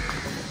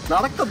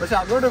 നടക്കും, പക്ഷെ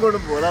അങ്ങോട്ടും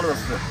ഇങ്ങോട്ടും പോകാനാണ്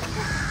പ്രശ്നം.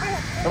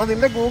 എടാ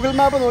നിന്റെ ഗൂഗിൾ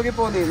മാപ്പ് നോക്കി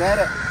പോ. നീ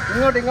നേരെ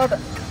ഇങ്ങോട്ട്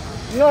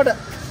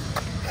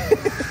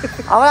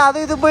അവൻ അത്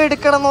ഇത് പോയി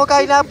എടുക്കണം. നോക്ക,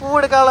 അതിനാ പൂ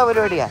എടുക്കാനുള്ള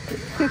പരിപാടിയാ.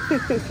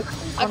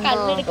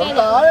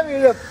 താഴെ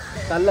വീഴും.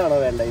 കല്ലാണോ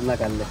വേണ്ട? ഇന്നാ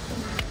കല്ല്.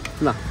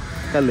 എന്നാ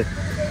കല്ല്.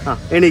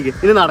 എണീക്ക്,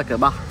 ഇനി നടക്ക്.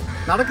 ബാ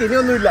നടക്ക്,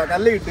 ഇനിയൊന്നുമില്ല.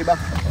 കല്ല് കിട്ടി. ബാ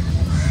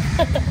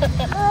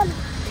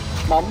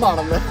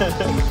മമ്മാണെന്ന്.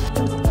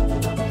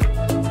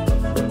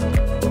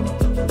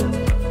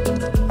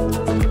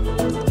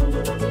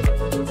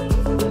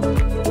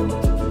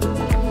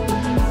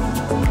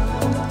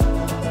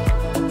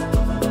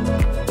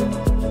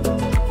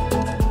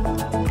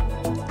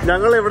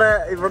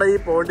 ഞങ്ങളിവിടെ ഈ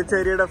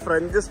പോണ്ടിച്ചേരിയുടെ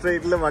ഫ്രഞ്ച്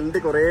സ്ട്രീറ്റിൽ വണ്ടി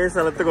കുറേ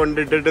സ്ഥലത്ത്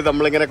കൊണ്ടിട്ടിട്ട്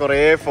നമ്മളിങ്ങനെ കുറേ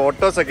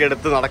ഫോട്ടോസൊക്കെ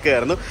എടുത്ത്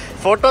നടക്കുകയായിരുന്നു.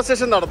 ഫോട്ടോ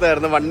സെഷൻ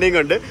നടത്തുമായിരുന്നു വണ്ടിയും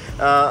കൊണ്ട്.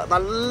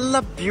 നല്ല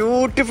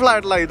ബ്യൂട്ടിഫുൾ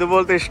ആയിട്ടുള്ള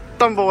ഇതുപോലത്തെ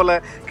ഇഷ്ടം പോലെ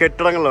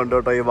കെട്ടിടങ്ങളുണ്ട്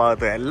കേട്ടോ ഈ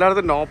ഭാഗത്ത്.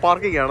 എല്ലായിടത്തും നോ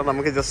പാർക്കിംഗ് ആണ്.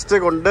 നമുക്ക് ജസ്റ്റ്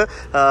കൊണ്ട്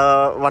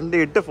വണ്ടി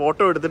ഇട്ട്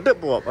ഫോട്ടോ എടുത്തിട്ട്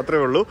പോവാം, അത്രേ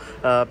ഉള്ളൂ.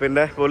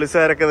 പിന്നെ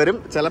പോലീസുകാരൊക്കെ വരും.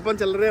 ചിലപ്പം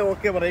ചിലരെ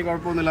ഓക്കെ പറയും,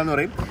 കുഴപ്പമൊന്നുമില്ല എന്ന്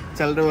പറയും.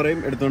 ചിലർ പറയും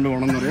എടുത്തുകൊണ്ട്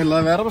പോകണം എന്ന് പറയും.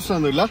 അല്ലാതെ വേറെ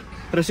പ്രശ്നമൊന്നുമില്ല.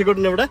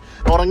 ഋഷിക്കുട്ടൻ ഇവിടെ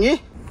ഉറങ്ങി.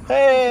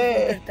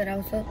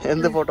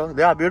 എന്ത് ഫോട്ടോ?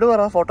 അബിയോട്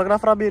പറ,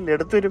 ഫോട്ടോഗ്രാഫർ അബിയല്ലേ,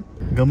 എടുത്തു തരും.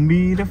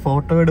 ഗംഭീര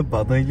ഫോട്ടോ എടുപ്പ്.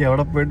 അതെനിക്ക്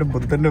അവിടെ പോയിട്ട്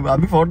ബുദ്ധന്റെ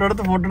അബി ഫോട്ടോ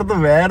എടുത്ത്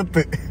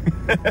വേർത്ത്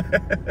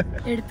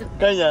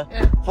കഴിഞ്ഞ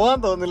പോകാൻ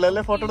തോന്നില്ല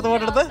അല്ലേ? ഫോട്ടോ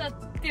എടുത്ത്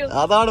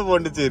അതാണ്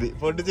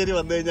പോണ്ടിച്ചേരി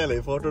വന്നു കഴിഞ്ഞാലേ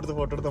ഫോട്ടോ എടുത്ത്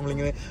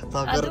നമ്മളിങ്ങനെ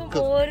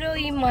തകർക്കും. ഓരോ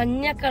ഈ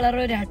മഞ്ഞ കളർ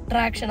ഒരു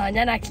അട്രാക്ഷനാ.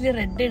 ഞാൻ ആക്ച്വലി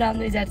റെഡ്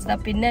ഇടാന്ന് വിചാരിച്ചതാ.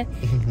 പിന്നെ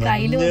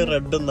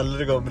റെഡും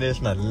നല്ലൊരു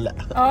കോമ്പിനേഷൻ അല്ല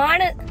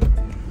ആണ്,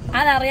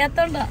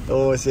 അതറിയാത്തോണ്ടാ. ഓ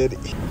ശരി.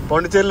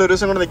 പോണ്ടിച്ചേരിയിൽ ഒരു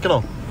ദിവസം കൊണ്ട് നിക്കണോ?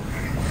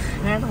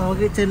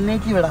 നമുക്ക്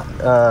ചെന്നൈക്ക് വിടാം,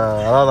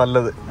 അതാ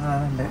നല്ലത്.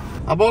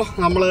 അപ്പോൾ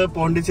നമ്മൾ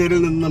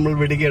പോണ്ടിച്ചേരിയിൽ നിന്ന് നമ്മൾ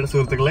വിടുകയാണ്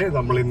സുഹൃത്തുക്കളെ.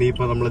 നമ്മൾ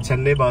ഇനിയിപ്പോൾ നമ്മൾ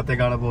ചെന്നൈ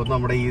ഭാഗത്തേക്കാണ് പോകുന്നത്.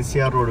 നമ്മുടെ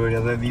ECR റോഡ് വഴി,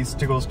 അതായത്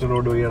ഈസ്റ്റ് കോസ്റ്റ്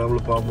റോഡ് വഴിയാണ് നമ്മൾ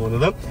പോകാൻ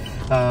പോകുന്നത്.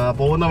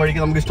 പോകുന്ന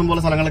വഴിക്ക് നമുക്ക്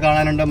ഇഷ്ടംപോലെ സ്ഥലങ്ങൾ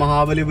കാണാനുണ്ട്.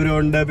 മഹാബലിപുരം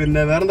ഉണ്ട്,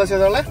 പിന്നെ വേറെന്താ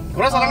ചെയ്താളെ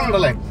കുറേ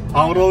സ്ഥലങ്ങളുണ്ടല്ലേ.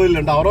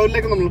 ഔറോവിലുണ്ട്.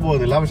 ഔറോവിലേക്ക് നമ്മൾ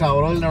പോകുന്നില്ല, പക്ഷെ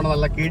ഔറോവിലാണ്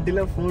നല്ല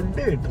കേട്ടില്ല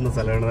ഫുഡ് കിട്ടുന്ന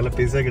സ്ഥലമാണ്, നല്ല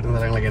പിസ്സ കിട്ടുന്ന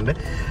സ്ഥലങ്ങളൊക്കെ ഉണ്ട്.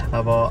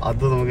 അപ്പോൾ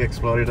അത് നമുക്ക്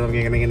എക്സ്പ്ലോർ ചെയ്തിട്ട് നമുക്ക്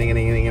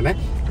ഇങ്ങനെ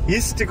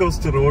ഈസ്റ്റ്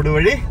കോസ്റ്റ് റോഡ്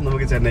വഴി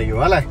നമുക്ക് ചെന്നൈക്ക്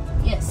പോകാം അല്ലേ.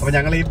 അപ്പൊ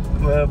ഞങ്ങൾ ഈ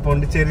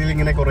പോണ്ടിച്ചേരിയിൽ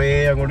ഇങ്ങനെ കുറേ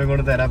അങ്ങോട്ടും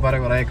ഇങ്ങോട്ടും തരാപ്പാര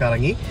കുറേ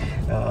കറങ്ങി.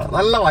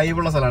 നല്ല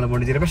വൈബുള്ള സ്ഥലമാണ്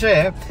പോണ്ടിച്ചേരി. പക്ഷേ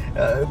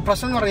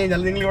പ്രശ്നം എന്ന് പറഞ്ഞു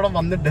കഴിഞ്ഞാൽ നിങ്ങൾ ഇവിടെ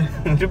വന്നിട്ട്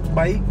ഒരു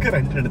ബൈക്ക്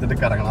റെന്റ് എടുത്തിട്ട്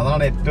കറങ്ങണം.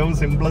 അതാണ് ഏറ്റവും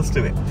സിംപ്ലസ്റ്റ്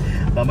വേ.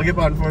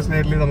 നമുക്കിപ്പോൾ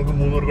അൺഫോർച്ചുനേറ്റ്ലി നമുക്ക്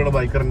 300 കൂടെ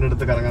ബൈക്ക് റെന്റ്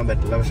എടുത്ത് കറങ്ങാൻ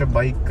പറ്റില്ല. പക്ഷെ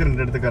ബൈക്ക്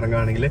റെന്റ് എടുത്ത്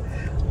കറങ്ങുകയാണെങ്കിൽ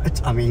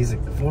ഇറ്റ്സ്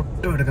അമേസിങ്.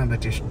 ഫോട്ടോ എടുക്കാൻ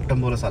പറ്റിയ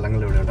ഇഷ്ടംപോലെ സ്ഥലങ്ങൾ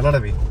ഇവിടെ ഉണ്ട്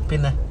അല്ലേ.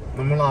 പിന്നെ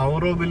നമ്മൾ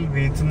ഔറോവിൽ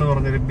ബീച്ച് എന്ന്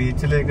പറഞ്ഞൊരു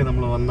ബീച്ചിലേക്ക്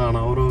നമ്മൾ വന്നതാണ്.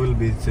 ഔറോവിൽ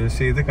ബീച്ച്.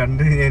 പക്ഷെ ഇത്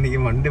കണ്ടു കഴിഞ്ഞാൽ എനിക്ക്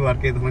വണ്ടി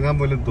പാർക്ക് ചെയ്ത് ഇറങ്ങാൻ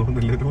പോലും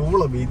തോന്നില്ല.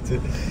 റൂള ബീച്ച്.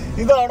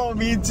 ഇതാണോ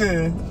ബീച്ച്?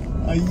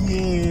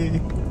 അയ്യേ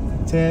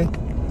ചേ,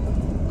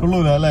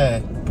 കൊള്ളൂല അല്ലേ?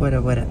 പോരാ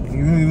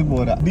ഇത്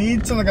പോരാ.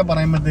 ബീച്ച് എന്നൊക്കെ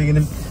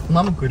പറയുമ്പോഴത്തേക്കിനും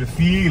നമുക്കൊരു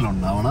ഫീൽ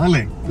ഉണ്ടാവണം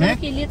അല്ലേ.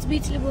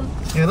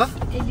 ഏതാ?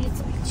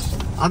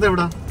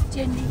 അതെവിടാ?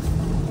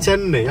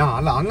 ചെന്നൈ.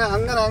 അല്ല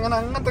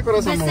അങ്ങനത്തെ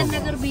കുറെ സംഭവം.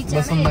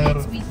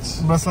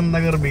 ബസന്ത്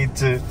നഗർ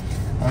ബീച്ച്,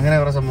 അങ്ങനെ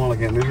കുറെ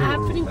സംഭവങ്ങളൊക്കെ ഉണ്ട്.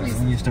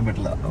 എനിക്ക്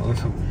ഇഷ്ടപ്പെട്ടില്ല.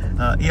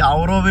 ഈ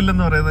ഔറോവിൽ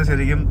എന്ന് പറയുന്നത്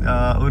ശരിക്കും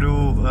ഒരു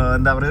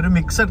എന്താ പറയുക, ഒരു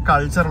മിക്സഡ്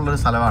കൾച്ചർ ഉള്ളൊരു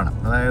സ്ഥലമാണ്.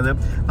 അതായത്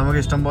നമുക്ക്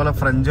ഇഷ്ടംപോലെ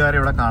ഫ്രഞ്ചുകാരെ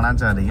ഇവിടെ കാണാൻ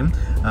സാധിക്കും.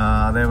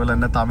 അതേപോലെ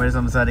തന്നെ തമിഴ്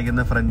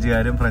സംസാരിക്കുന്ന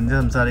ഫ്രഞ്ചുകാരും ഫ്രഞ്ച്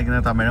സംസാരിക്കുന്ന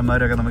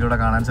തമിഴന്മാരും ഒക്കെ നമുക്കിവിടെ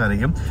കാണാൻ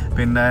സാധിക്കും.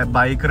 പിന്നെ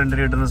ബൈക്ക്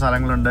റെന്റിന് കിട്ടുന്ന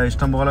സ്ഥലങ്ങളുണ്ട്,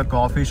 ഇഷ്ടംപോലെ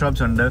കോഫി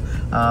ഷോപ്സ് ഉണ്ട്.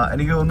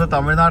 എനിക്ക് തോന്നുന്നു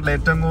തമിഴ്നാട്ടിൽ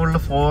ഏറ്റവും കൂടുതൽ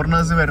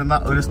ഫോറിനേഴ്സ് വരുന്ന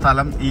ഒരു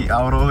സ്ഥലം ഈ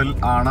ഔറോവിൽ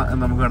ആണ്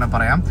എന്ന് നമുക്ക് വേണമെങ്കിൽ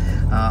പറയാം.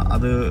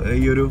 അത്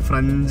ഈ ഒരു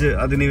ഫ്രഞ്ച്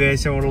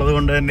അധിനിവേശം ഉള്ളത്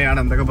കൊണ്ട് തന്നെയാണ്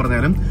എന്തൊക്കെ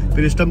പറഞ്ഞാലും.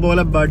 പിന്നെ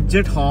ഇഷ്ടംപോലെ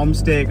ബഡ്ജറ്റ് ഹോം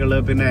സ്റ്റേകൾ,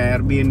 പിന്നെ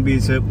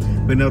എയർബിഎൻബിസ്,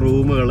 പിന്നെ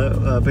റൂമുകൾ,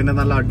 പിന്നെ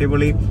നല്ല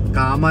അടിപൊളി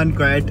calm and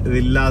quiet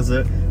villas,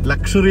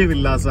 luxury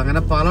villas,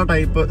 അങ്ങനെ പല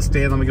ടൈപ്പ്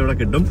സ്റ്റേ നമുക്കിവിടെ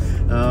കിട്ടും.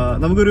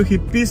 നമുക്കൊരു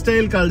ഹിപ്പി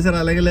സ്റ്റൈൽ കൾച്ചർ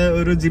അല്ലെങ്കിൽ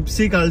ഒരു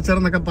ജിപ്സി കൾച്ചർ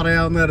എന്നൊക്കെ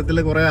പറയാവുന്ന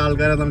തരത്തിൽ കുറെ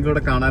ആൾക്കാരെ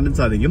നമുക്കിവിടെ കാണാനും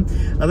സാധിക്കും.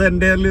 അത്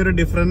എൻ്റെയർലി ഒരു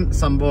ഡിഫറെന്റ്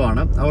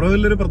സംഭവമാണ്.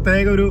 അവരുടെ ഒരു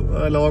പ്രത്യേക ഒരു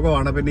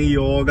ലോകമാണ്. പിന്നെ ഈ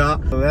യോഗ,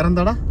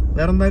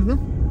 വേറെന്തായിരുന്നു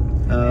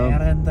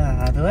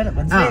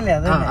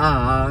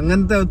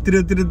അങ്ങനത്തെ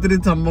ഒത്തിരി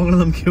സംഭവങ്ങൾ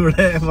നമുക്ക്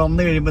ഇവിടെ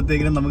വന്നു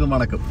കഴിയുമ്പോഴത്തേക്കിനും നമുക്ക്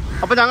മണക്കും.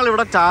 അപ്പൊ ഞങ്ങൾ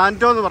ഇവിടെ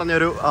ടാന്റോ എന്ന്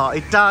പറഞ്ഞൊരു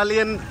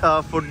ഇറ്റാലിയൻ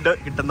ഫുഡ്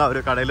കിട്ടുന്ന ഒരു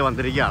കടയിൽ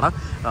വന്നിരിക്കുകയാണ്.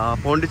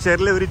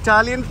 പോണ്ടിച്ചേരിയിലെ ഒരു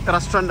ഇറ്റാലിയൻ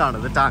റെസ്റ്റോറൻ്റ് ആണ്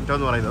ഇത് ടാന്റോ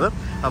എന്ന് പറയുന്നത്.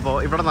 അപ്പോൾ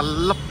ഇവിടെ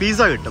നല്ല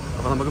പിസ്സ കിട്ടും.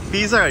 അപ്പോൾ നമുക്ക്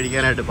പിസ്സ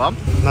കഴിക്കാനായിട്ട് പോകാം.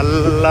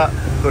 നല്ല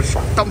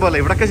ഇഷ്ടം പോലെ.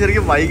 ഇവിടെയൊക്കെ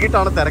ശരിക്കും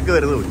വൈകിട്ടാണ് തിരക്ക്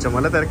വരുന്നത്.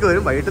 ഉച്ചമല്ല തിരക്ക്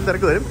വരും, വൈകിട്ടും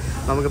തിരക്ക് വരും.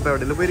 നമുക്കിപ്പോൾ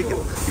എവിടെയെങ്കിലും പോയിരിക്കും.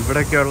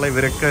 ഇവിടെയൊക്കെയുള്ള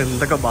ഇവരൊക്കെ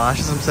എന്തൊക്കെ ഭാഷ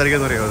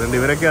സംസാരിക്കാന്ന് പറയുമോ, അതുകൊണ്ട്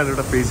ഇവരൊക്കെയാണ്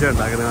ഇവിടെ പിസ്സ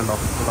ഉണ്ടാക്കുന്നത്. കണ്ടോ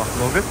കേട്ടോ,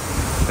 നോക്ക്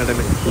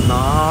കേട്ടില്ലേ,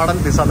 നാടൻ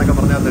പിസ്സ എന്നൊക്കെ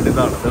പറഞ്ഞാൽ എന്നിട്ട്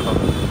ഇതാണ് കേട്ടോ.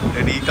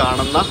 ഈ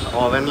കാണുന്ന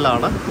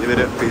ഓവനിലാണ്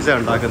ഇവർ പിസ്സ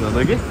ഉണ്ടാക്കുന്നത്.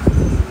 നോക്കി,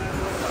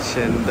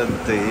 എൻ്റെ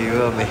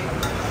ദൈവമേ,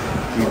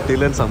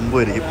 വീട്ടിലും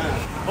സംഭവമായിരിക്കും.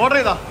 ഓർഡർ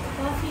ചെയ്താ?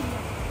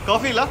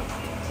 കോഫി ഇല്ല?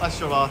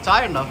 അശ്വടാ,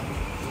 ചായ ഉണ്ടോ?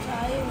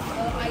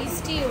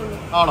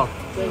 ആണോ?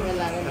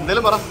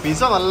 എന്തേലും പറ.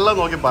 പിസ്സ നല്ല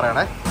നോക്കി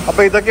പറയണേ.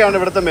 അപ്പൊ ഇതൊക്കെയാണ്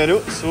ഇവിടുത്തെ മെനു.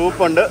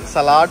 സൂപ്പ് ഉണ്ട്,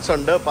 സലാഡ്സ്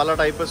ഉണ്ട്, പല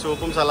ടൈപ്പ്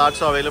സൂപ്പും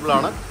സലാഡ്സും അവൈലബിൾ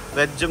ആണ്.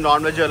 വെജും നോൺ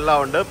വെജും എല്ലാം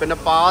ഉണ്ട്. പിന്നെ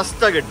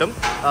പാസ്ത കിട്ടും.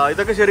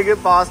 ഇതൊക്കെ ശരിക്കും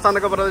പാസ്ത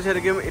എന്നൊക്കെ പറയുന്നത്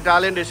ശരിക്കും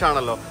ഇറ്റാലിയൻ ഡിഷ്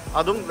ആണല്ലോ.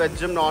 അതും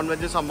വെജും നോൺ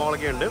വെജും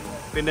സംഭവങ്ങളൊക്കെ ഉണ്ട്.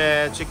 പിന്നെ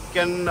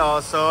chicken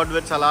served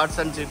with salads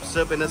and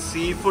chips. പിന്നെ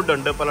സീ ഫുഡ്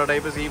ഉണ്ട്, പല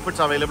ടൈപ്പ് സീ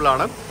ഫുഡ്സ് അവൈലബിൾ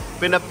ആണ്.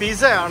 പിന്നെ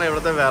പിസ്സയാണ്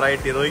ഇവിടുത്തെ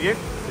വെറൈറ്റി. നോക്കി,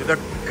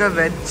 ഇതൊക്കെ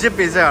വെജ്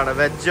പിസ്സയാണ്.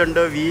 വെജ്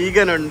ഉണ്ട്,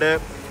 വീഗൻ ഉണ്ട്.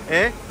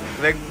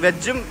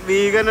 വെജും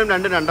വീഗനും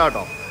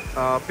രണ്ടാട്ടോ.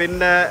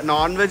 പിന്നെ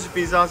നോൺ വെജ്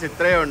പിസ്സാസ്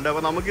ഇത്രയും ഉണ്ട്.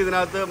 അപ്പോൾ നമുക്ക്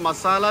ഇതിനകത്ത്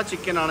മസാല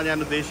ചിക്കനാണ് ഞാൻ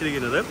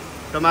ഉദ്ദേശിച്ചിരിക്കുന്നത്.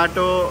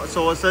 Tomato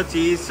sauce,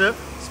 cheese,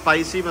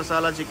 spicy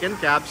masala chicken,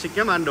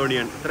 capsicum and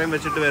onion ഇത്രയും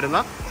വെച്ചിട്ട്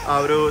വരുന്ന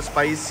ഒരു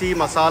സ്പൈസി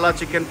മസാല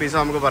ചിക്കൻ പിസ്സ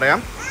നമുക്ക് പറയാം.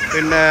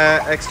 പിന്നെ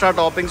എക്സ്ട്രാ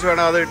ടോപ്പിങ്സ്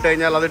വേണം, അത് ഇട്ട്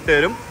കഴിഞ്ഞാൽ അത് ഇട്ട്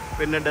തരും.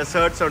 പിന്നെ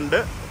ഡെസേർട്സ് ഉണ്ട്.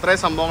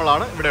 ഇത്രയും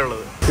സംഭവങ്ങളാണ് ഇവിടെ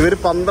ഉള്ളത്. ഇവർ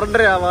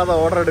 12:30 ആവാതെ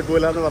ഓർഡർ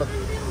എടുക്കൂല എന്ന് പറഞ്ഞു.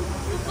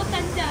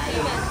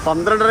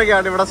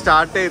 12:30ക്കാണ് ഇവിടെ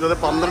സ്റ്റാർട്ട് ചെയ്തത്.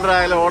 12:30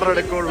 ആയാലും ഓർഡർ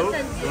എടുക്കുള്ളൂ.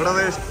 ഇവിടെ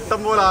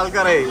ഇഷ്ടംപോലെ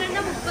ആൾക്കാരെ.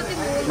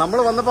 നമ്മൾ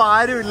വന്നപ്പോ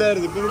ആരും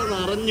ഇല്ലായിരുന്നു. ഇപ്പൊ ഇവിടെ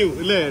നിറഞ്ഞു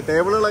ഇല്ലേ,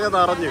 ടേബിളുകളൊക്കെ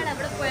നിറഞ്ഞു.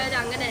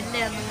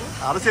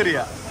 അത്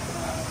ശരിയാ.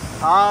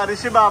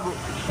 ഋഷി ബാബു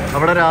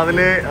അവിടെ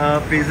രാവിലെ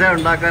പിസ്സ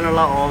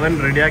ഉണ്ടാക്കാനുള്ള ഓവൻ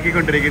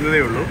റെഡിയാക്കിക്കൊണ്ടിരിക്കുന്നതേ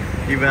ഉള്ളൂ.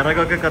 ഈ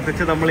വിറകൊക്കെ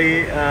കത്തിച്ച് നമ്മൾ ഈ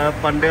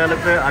പണ്ട്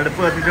കാലത്ത് അടുപ്പ്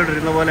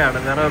കത്തിച്ചോണ്ടിരുന്ന പോലെയാണ്.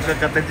 വിറകൊക്കെ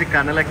കത്തിച്ച്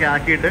കനലൊക്കെ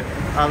ആക്കിയിട്ട്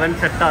അവൻ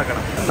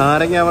സെറ്റാക്കണം.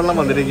 നാരങ്ങ വെള്ളം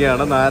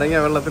വന്നിരിക്കുകയാണ്. നാരങ്ങ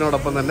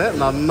വെള്ളത്തിനോടൊപ്പം തന്നെ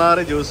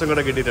നന്നാറി ജ്യൂസും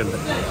കൂടെ കിട്ടിയിട്ടുണ്ട്.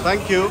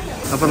 Thank you.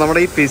 അപ്പോൾ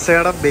നമ്മുടെ ഈ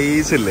പിസ്സയുടെ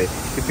ബേസ് ഇല്ലേ,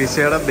 ഈ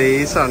പിസ്സയുടെ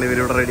ബേസാണ്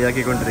ഇവരിവിടെ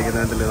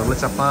റെഡിയാക്കിക്കൊണ്ടിരിക്കുന്നത്. നമ്മൾ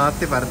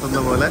ചപ്പാത്തി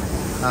പരത്തുന്ന പോലെ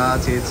ആ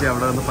ചേച്ചി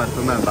അവിടെ നിന്ന്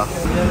പരത്തുന്നുണ്ടോ.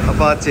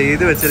 അപ്പോൾ ആ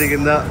ചെയ്ത്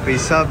വെച്ചിരിക്കുന്ന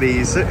പിസ്സ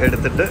ബേസ്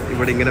എടുത്തിട്ട്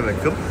ഇവിടെ ഇങ്ങനെ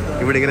വെക്കും.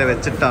 ഇവിടെ ഇങ്ങനെ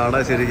വെച്ചിട്ടാണ്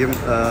ശരിക്കും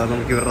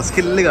നമുക്ക് ഇവരുടെ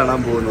സ്കില്ല് കാണാൻ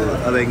പോകുന്നത്.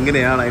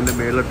 അതെങ്ങനെയാണ് അതിൻ്റെ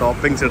മേളിൽ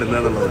ടോപ്പിങ്സ്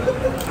ഇടുന്നത് എന്നുള്ളത്.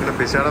 പിന്നെ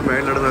പിസ്സയുടെ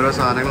മേളിലിടുന്ന ഓരോ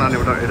സാധനങ്ങളാണ്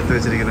ഇവിടെ എടുത്ത്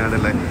വെച്ചിരിക്കുന്നത്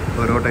അല്ലേ.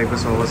 ഓരോ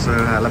ടൈപ്പ് സോസ്,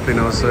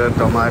 ഹാലപ്പിനോസ്,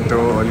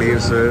 ടൊമാറ്റോ,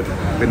 ഒലീവ്സ്,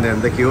 പിന്നെ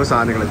എന്തൊക്കെയോ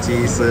സാധനങ്ങൾ,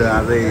 ചീസ്,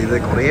 അത് ഇത്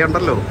കുറേ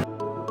ഉണ്ടല്ലോ.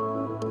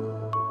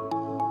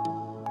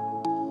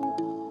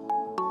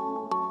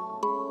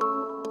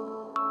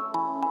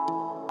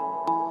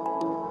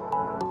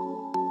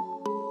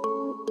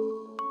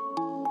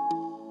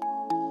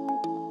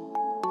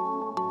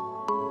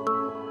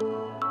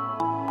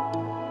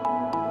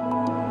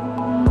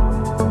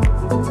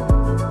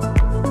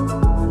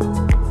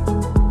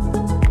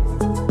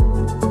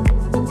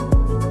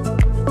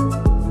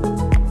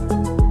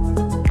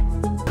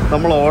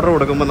 നമ്മൾ ഓർഡർ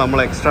കൊടുക്കുമ്പോൾ നമ്മൾ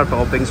എക്സ്ട്രാ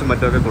ടോപ്പിങ്സും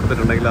മറ്റൊക്കെ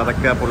കൊടുത്തിട്ടുണ്ടെങ്കിൽ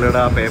അതൊക്കെ പുള്ളിയുടെ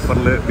ആ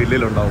പേപ്പറിൽ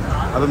ബില്ലിലുണ്ടാവും.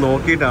 അത്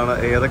നോക്കിയിട്ടാണ്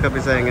ഏതൊക്കെ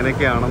പിസ്സ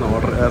എങ്ങനെയൊക്കെയാണെന്ന്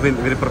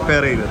ഇവർ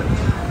പ്രിപ്പയർ ചെയ്യുന്നത്.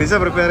 പിസ്സ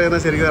പ്രിപ്പയർ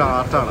ചെയ്യുന്നത് ശരിക്കും ഒരു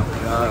ആർട്ടാണ്.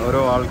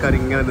 ഓരോ ആൾക്കാർ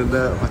ഇങ്ങനെ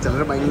നിന്ന്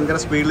ചിലർ ഭയങ്കര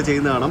സ്പീഡിൽ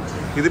ചെയ്യുന്ന കാണാം.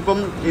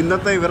 ഇതിപ്പം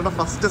ഇന്നത്തെ ഇവരുടെ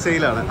ഫസ്റ്റ്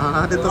സെയിലാണ്.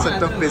 ആദ്യത്തെ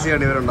സെറ്റ് ഓഫ്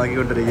പിസ്സയാണ് ഇവർ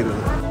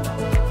ഉണ്ടാക്കിക്കൊണ്ടിരിക്കുന്നത്.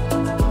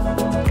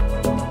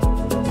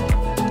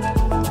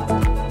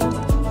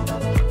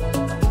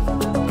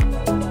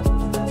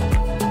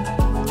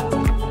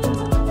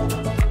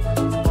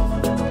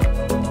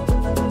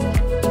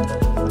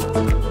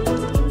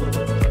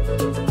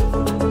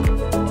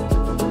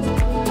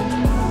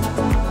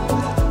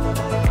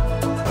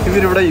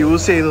 ഇവരിവിടെ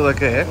യൂസ്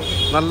ചെയ്തതൊക്കെ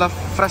നല്ല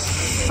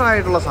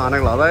ഫ്രഷായിട്ടുള്ള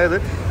സാധനങ്ങൾ. അതായത്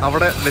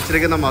അവിടെ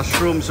വെച്ചിരിക്കുന്ന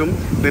മഷ്റൂംസും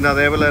പിന്നെ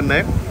അതേപോലെ തന്നെ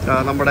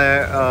നമ്മുടെ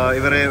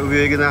ഇവരെ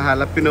ഉപയോഗിക്കുന്ന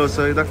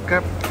ഹലപ്പിനോസ്, ഇതൊക്കെ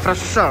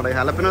ഫ്രഷാണ്.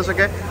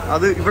 ഹലപ്പിനോസൊക്കെ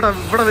അത്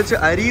ഇവിടെ വെച്ച്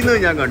അരിയുന്നത്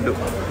ഞാൻ കണ്ടു.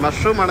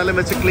 മഷ്റൂം മണലും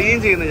വെച്ച് ക്ലീൻ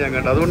ചെയ്യുന്നത് ഞാൻ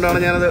കണ്ടു. അതുകൊണ്ടാണ്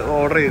ഞാനത്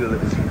ഓർഡർ ചെയ്തത്.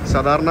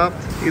 സാധാരണ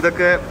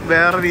ഇതൊക്കെ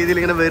വേറെ രീതിയിൽ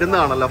ഇങ്ങനെ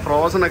വരുന്നതാണല്ലോ,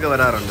 ഫ്രോസൺ ഒക്കെ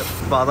വരാറുണ്ട്.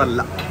 അപ്പോൾ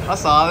അതല്ല, ആ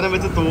സാധനം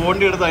വെച്ച്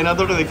തോണ്ടിയെടുത്ത്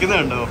അതിനകത്തോട്ട്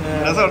വെക്കുന്നുണ്ടോ,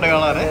 രസമുണ്ട്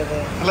കാണാനേ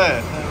അല്ലേ?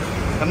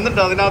 എന്നിട്ട്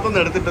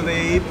അതിനകത്തുനിന്ന് എടുത്തിട്ട്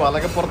ഈ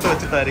പലകപ്പുറത്ത്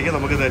വെച്ചിട്ടായിരിക്കും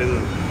നമുക്ക്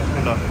തരുന്നത്.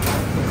 കണ്ടോ?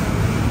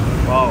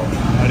 വാവ്,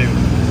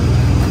 അടിപൊളി.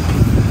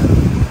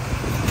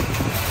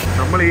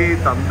 നമ്മൾ ഈ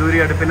തന്തൂരി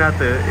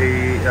അടുപ്പിനകത്ത് ഈ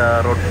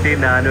റൊട്ടി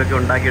നാനും ഒക്കെ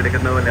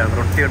ഉണ്ടാക്കിയെടുക്കുന്ന പോലെയാണ്,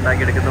 റൊട്ടി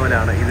ഉണ്ടാക്കിയെടുക്കുന്ന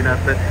പോലെയാണ്.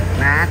 ഇതിനകത്ത്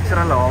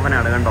നാച്ചുറൽ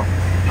ഓവനാണ്. കണ്ടോ?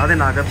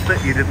 അതിനകത്ത്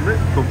ഇരുന്ന്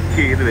കുക്ക്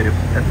ചെയ്ത് വരും.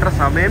 എത്ര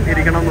സമയം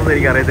ഇരിക്കണം എന്നൊന്നും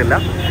എനിക്കറിയത്തില്ല.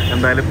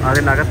 എന്തായാലും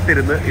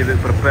അതിനകത്തിരുന്ന് ഇത്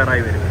പ്രിപ്പയർ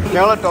ആയി വരും.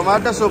 ഞങ്ങൾ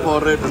ടൊമാറ്റോ സൂപ്പ്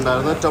ഓർഡർ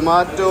ചെയ്തിട്ടുണ്ടായിരുന്നു.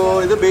 ടൊമാറ്റോ,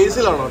 ഇത്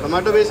ബേസിലാണോ?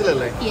 ടൊമാറ്റോ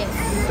ബേസിലല്ലേ?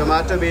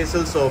 ടൊമാറ്റോ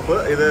ബേസിൽ സോപ്പ്.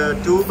 ഇത്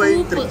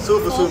 2/3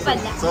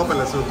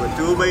 സോപ്പല്ല, സൂപ്പ്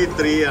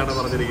 2/3 ആണ്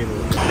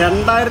പറഞ്ഞിരിക്കുന്നത്.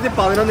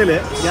 2011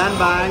 ഞാൻ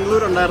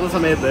ബാംഗ്ലൂർ ഉണ്ടായിരുന്ന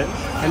സമയത്ത്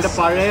എൻ്റെ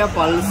പഴയ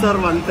പൾസർ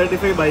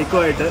 135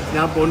 ബൈക്കുമായിട്ട്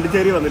ഞാൻ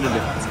പോണ്ടിച്ചേരി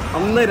വന്നിട്ടുണ്ട്.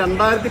 അന്ന്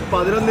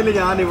 2011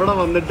 ഞാൻ ഇവിടെ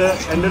വന്നിട്ട്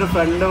എൻ്റെ ഒരു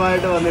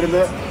ഫ്രണ്ടുമായിട്ട്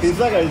വന്നിരുന്ന്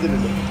പിസ്സ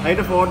കഴിച്ചിട്ടുണ്ട്.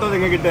 അതിൻ്റെ ഫോട്ടോ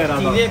നിങ്ങൾക്ക് ഇട്ട് തരാം.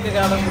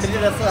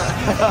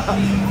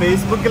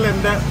 ഫേസ്ബുക്കിൽ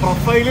എൻ്റെ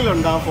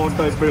പ്രൊഫൈലിലുണ്ട് ആ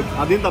ഫോട്ടോ. ഇപ്പോഴും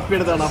അതിൽ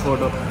തപ്പിയെടുത്താണ് ആ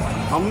ഫോട്ടോ.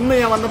 അന്ന്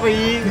ഞാൻ വന്നപ്പോൾ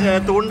ഈ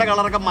തൂണ്ട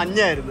കളറൊക്കെ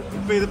മഞ്ഞായിരുന്നു,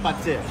 ഇപ്പോൾ ഇത്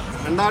പച്ചയാണ്.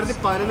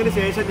 2011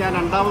 ശേഷം ഞാൻ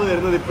രണ്ടാമത്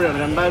വരുന്നത് ഇപ്പോഴാണ്,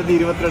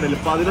 2022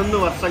 11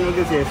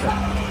 വർഷങ്ങൾക്ക് ശേഷം.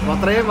 അപ്പോൾ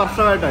അത്രയും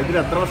വർഷമായിട്ടാണ്. ഇതിന്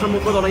എത്ര വർഷം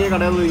മുമ്പ് തുടങ്ങിയ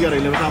കടയെന്ന്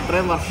എനിക്കറിയില്ല, പക്ഷെ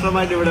അത്രയും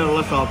വർഷമായിട്ട് ഇവിടെ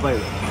ഉള്ള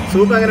ഷോപ്പായത്.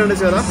 സൂപ്പ് എങ്ങനെയുണ്ട്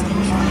ചേട്ടാ?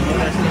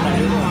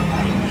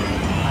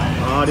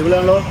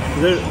 അടിപൊളിയാണല്ലോ.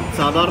 ഇത്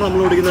സാധാരണ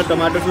നമ്മൾ കുടിക്കുന്ന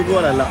ടൊമാറ്റോ സൂപ്പ്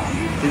പോലെ അല്ല.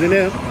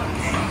 ഇതിന്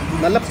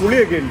നല്ല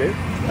പുളിയൊക്കെ ഉണ്ട്.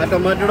 ആ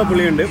ടൊമാറ്റോയുടെ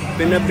പുളിയുണ്ട്,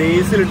 പിന്നെ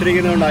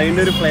ബേസിലിട്ടിരിക്കുന്നതുകൊണ്ട്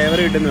അതിൻ്റെ ഒരു ഫ്ലേവർ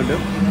കിട്ടുന്നുണ്ട്.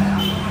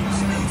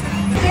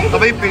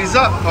 അപ്പോൾ ഈ പിസ്സ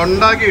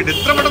ഉണ്ടാക്കിയിട്ട്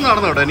ഇത്ര പെട്ടെന്ന്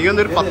നടന്നു കേട്ടോ.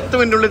 എനിക്കൊന്നൊരു 10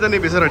 മിനിറ്റുള്ളിൽ തന്നെ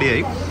ഈ പിസ്സ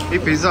റെഡിയായി. ഈ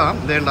പിസ്സ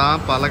ഇതേണ്ട ആ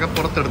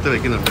പലകപ്പുറത്തെടുത്ത്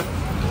വെക്കുന്നുണ്ട്.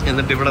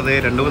 എന്നിട്ട് ഇവിടെ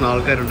 2-3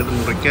 ആൾക്കാരുണ്ട് ഇത്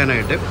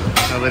മുറിക്കാനായിട്ട്.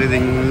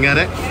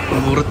 അവരിതിങ്ങനെ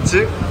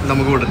മുറിച്ച്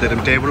നമുക്ക് കൊണ്ടുതരും,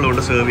 ടേബിളിൽ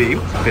കൊണ്ട് സെർവ്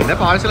ചെയ്യും. പിന്നെ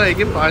പാഴ്സൽ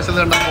അയക്കും. പാഴ്സൽ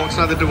കണ്ട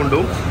ബോക്സിനകത്തിട്ട്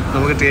കൊണ്ടുപോകും.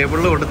 നമുക്ക്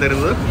ടേബിളിൽ കൊണ്ട്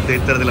തരുന്നത്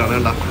ഇത്തരത്തിലാണ്.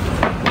 കണ്ട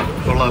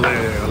കൊള്ളാല്ലേ,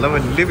 നല്ല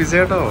വലിയ പിസ്സ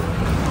കേട്ടോ.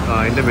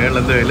 അതിൻ്റെ മേളിൽ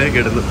എന്തോ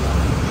ഇലയൊക്കെ ഇടുന്നു.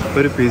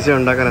 ഒരു പിസ്സ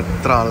ഉണ്ടാക്കാൻ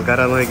എത്ര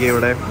ആൾക്കാരാണെന്ന് നോക്കി.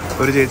 ഇവിടെ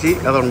ഒരു ചേച്ചി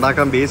അത്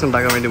ഉണ്ടാക്കാൻ, ബേസ്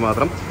ഉണ്ടാക്കാൻ വേണ്ടി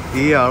മാത്രം.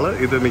 ഈ ആൾ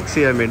ഇത് മിക്സ്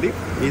ചെയ്യാൻ വേണ്ടി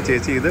ഈ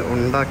ചേച്ചി ഇത്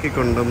ഉണ്ടാക്കി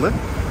കൊണ്ടുവന്ന്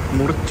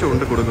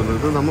മുറിച്ചുകൊണ്ട് കൊടുക്കുന്നത്.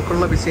 ഇത്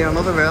നമുക്കുള്ള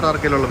പിസ്സയാണോ അതോ വേറെ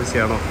ആർക്കെങ്കിലും ഉള്ള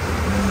പിസ്സയാണോ?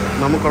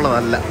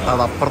 നമുക്കുള്ളതല്ല,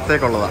 അത്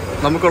അപ്പുറത്തേക്കുള്ളതാണ്.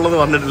 നമുക്കുള്ളത്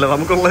വന്നിട്ടില്ല.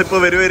 നമുക്കുള്ളത് ഇപ്പോൾ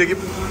വരുമായിരിക്കും.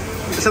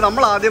 പക്ഷെ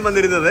നമ്മൾ ആദ്യം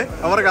വന്നിരുന്നത്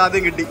അവർക്ക്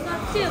ആദ്യം കിട്ടി.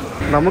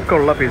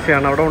 നമുക്കുള്ള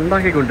പിസ്സയാണ് അവിടെ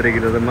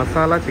ഉണ്ടാക്കിക്കൊണ്ടിരിക്കുന്നത്.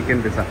 Masala chicken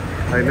pizza.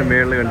 അതിൻ്റെ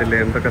മേളിൽ കണ്ടില്ലേ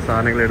എന്തൊക്കെ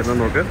സാധനങ്ങൾ ഇടുന്നത്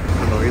നോക്ക്.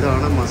 കേട്ടോ,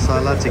 ഇതാണ്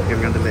മസാല ചിക്കൻ.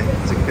 കണ്ടില്ലേ,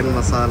 ചിക്കൻ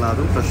മസാല.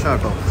 അതും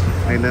ഫ്രഷാട്ടോ.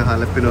 അതിൻ്റെ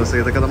ഹലപ്പിനോസ്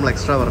ഇതൊക്കെ നമ്മൾ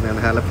എക്സ്ട്രാ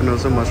പറഞ്ഞാണ്.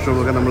 ഹലപ്പിനോസും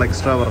മഷ്റൂമൊക്കെ ഒക്കെ നമ്മൾ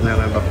എക്സ്ട്രാ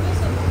പറഞ്ഞാണ് കേട്ടോ.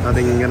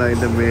 അതിങ്ങനെ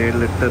അതിൻ്റെ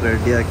മേളിലിട്ട്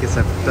റെഡിയാക്കി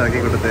സെറ്റാക്കി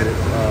കൊടുത്തരും.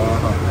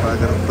 ആഹാ,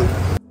 തകർത്ത്.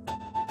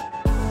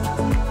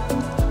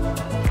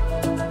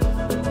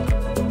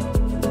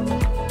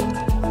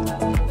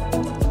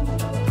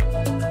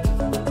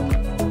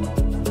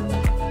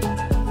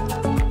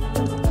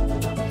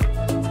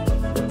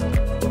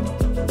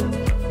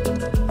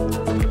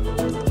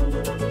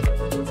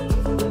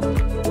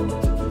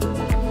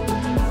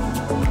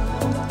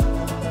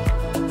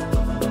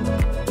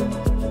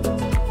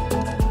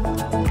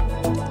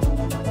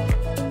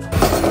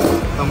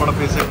 നമ്മുടെ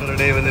പിസ്സ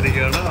റെഡി ആയി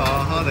വന്നിരിക്കുകയാണ്.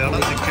 ആഹാ, അതാണ്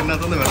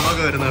ചിക്കനകത്തുനിന്ന്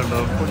വെള്ളമൊക്കെ വരുന്നുണ്ടോ.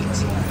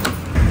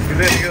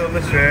 ഇത് എനിക്ക്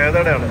തോന്നുന്നു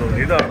ശ്വേതയുടെ ആണെന്ന്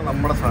തോന്നുന്നു. ഇതാണ്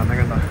നമ്മുടെ സാധനം.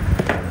 കണ്ട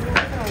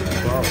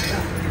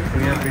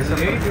പിസ്സ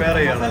പ്രിപ്പയർ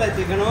ചെയ്യണം.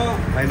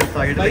 അതിൻ്റെ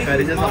സൈഡിൽ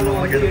കരിഞ്ഞ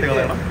സംഭവങ്ങളൊക്കെ എടുത്ത്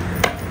കളയണം.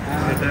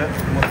 എന്നിട്ട്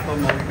മൊത്തം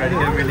നമുക്ക്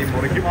കഴിക്കാൻ വേണ്ടി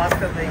മുറിക്കും.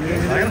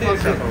 ഭയങ്കര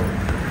ഫാസ്റ്റാട്ടോ.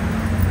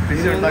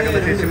 പിസ്സ ഉണ്ടാക്കുന്ന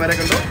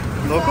ചേച്ചിമാരൊക്കെ ഉണ്ടോ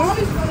നോക്കൂ,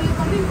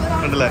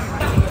 കണ്ടല്ലേ.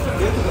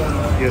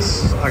 യെസ്,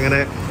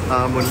 അങ്ങനെ ആ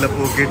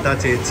മുല്ലപ്പൂക്കിട്ട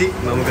ചേച്ചി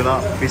നമുക്കിതാ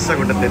പിസ്സ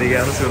കൊണ്ട്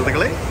തരികയാണ്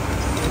സുഹൃത്തുക്കളെ.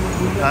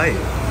 ഹായ്,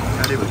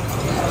 അടിപൊളി,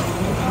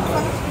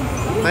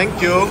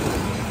 താങ്ക് യു.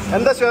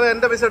 എന്താ ശ്വേത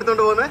എൻ്റെ പിസ്സ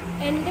എടുത്തോണ്ട് പോകുന്നത്?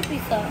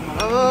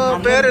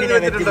 പേരെഴുതി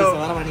വെച്ചിട്ടുണ്ടോ?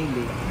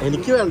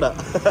 എനിക്ക് വേണ്ട.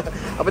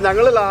 അപ്പം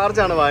ഞങ്ങൾ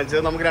ലാർജാണ്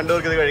വാങ്ങിച്ചത്. നമുക്ക് 2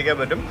 പേർക്ക് ഇത് കഴിക്കാൻ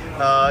പറ്റും.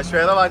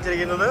 ശ്വേത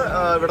വാങ്ങിച്ചിരിക്കുന്നത്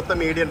ഇവിടുത്തെ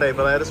മീഡിയം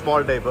ടൈപ്പ്, അതായത്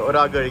സ്മോൾ ടൈപ്പ്,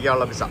 ഒരാൾക്ക്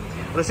കഴിക്കാനുള്ള പിസ്സ.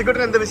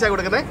 ഋഷിക്കുട്ടിന് എന്ത് പിസ്സ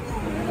കൊടുക്കുന്നത്?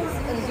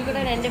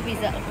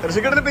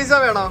 ഋഷിക്കുട്ടിന് പിസ്സ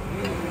വേണോ?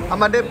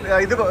 മറ്റേ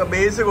ഇത്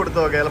ബേസ് കൊടുത്തു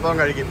നോക്കെ, ചിലപ്പോൾ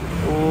കഴിക്കും.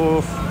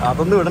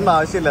 അതൊന്നും ഇടേണ്ട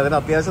ആവശ്യമില്ല. അതിന്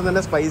അത്യാവശ്യം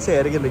തന്നെ സ്പൈസി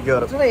ആയിരിക്കും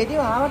മിക്കവാറും.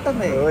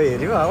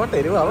 എരിവാവട്ടെ.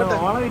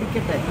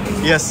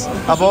 യെസ്,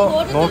 അപ്പോ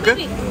നോക്ക്,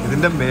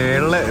 ഇതിന്റെ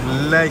മേളില്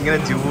എല്ലാം ഇങ്ങനെ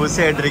ജ്യൂസി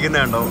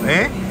ആയിട്ടിരിക്കുന്നുണ്ടോ?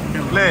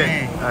 അല്ലേ,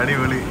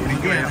 അടിപൊളി.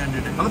 എനിക്ക്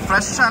അത്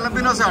ഫ്രഷ്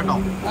അലപ്പിനോസ് കേട്ടോ,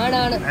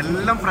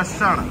 എല്ലാം ഫ്രഷ്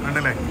ആണ്.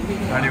 കണ്ടല്ലേ,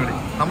 അടിപൊളി.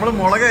 നമ്മൾ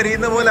മുളക്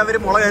അരിയുന്ന പോലെ അവര്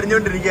മുളക്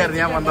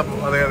അരിഞ്ഞുകൊണ്ടിരിക്കുകയായിരുന്നു ഞാൻ വന്നപ്പോ.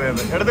 അതെ,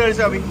 എടുത്ത്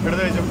കഴിച്ചോ അഭി,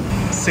 എടുത്ത് കഴിച്ചു.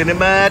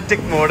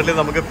 സിനിമാറ്റിക് മോഡിൽ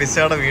നമുക്ക്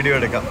പിസ്സയുടെ വീഡിയോ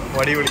എടുക്കാം.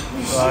 അടിപൊളി,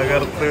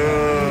 തകർത്ത്.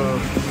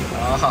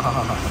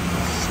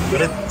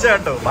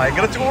 കേട്ടോ,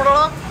 ഭയങ്കര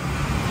ചൂടാണോ,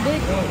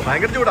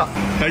 ഭയങ്കര ചൂടാ.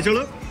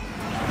 കഴിച്ചോളൂ.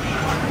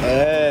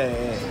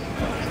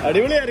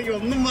 അടിപൊളിയായിരിക്കും,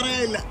 ഒന്നും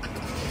പറയാനില്ല.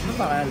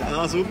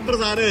 സൂപ്പർ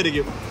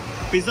സാധനമായിരിക്കും.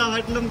 പിസ്സ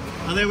ഹട്ടിലും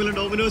അതേപോലെ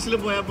ഡൊമിനോസിലും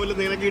പോയാൽ പോലും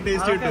നിനക്ക് ഈ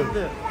ടേസ്റ്റ് കിട്ടും.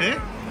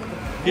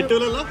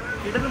 കിട്ടൂലല്ലോ.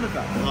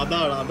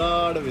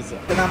 അതാണ് പിസ്സ.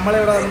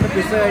 നമ്മളിവിടെ വന്ന്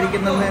പിസ്സ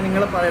കഴിക്കുന്നത്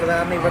നിങ്ങൾ പറയരുത്,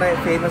 കാരണം ഇവിടെ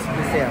ഫേമസ്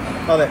പിസ്സയാണ്.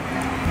 അതെ,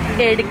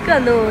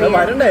 എടുക്കുന്നു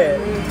വരണ്ടേ,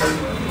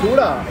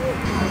 ചൂടാ.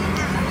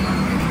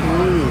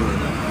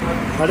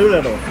 അടിപൊളി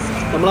കേട്ടോ.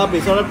 നമ്മൾ ആ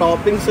പിസ്സയുടെ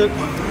ടോപ്പിങ്സ്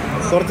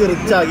കുറച്ച്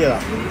റിച്ച് ആക്കിയതാ,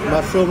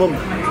 മഷ്റൂമും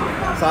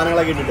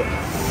സാധനങ്ങളൊക്കെ ഇട്ടിട്ട്.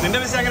 നിന്റെ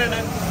പിസ്സ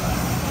എങ്ങനെയുണ്ട്?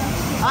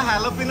 ആ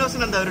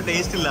ഹലപ്പിനോസിന് എന്താ ഒരു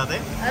ടേസ്റ്റ് ഇല്ലാതെ?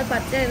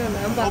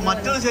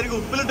 മറ്റത് ശരിക്കും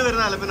ഉപ്പിലിട്ട്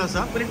വരുന്ന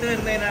ഹലപ്പിനോസാ? ഉപ്പിലിട്ട്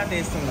വരുന്നതിനാ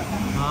ടേസ്റ്റ് ഉണ്ട്.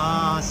 ആ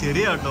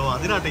ശരിയാട്ടോ,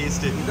 അതിനാ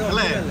ടേസ്റ്റ്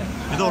അല്ലേ?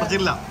 ഇത്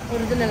ഒറിജിനലാ.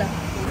 ഒറിജിനലാ.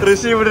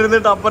 ഋഷി ഇവിടെ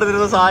ഇരുന്നിട്ട്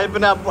അപ്പുറത്തിരുന്ന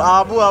സാഹിബിനെ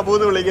ആബു ആബു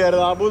എന്ന്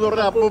വിളിക്കായിരുന്നു. ആബു എന്ന്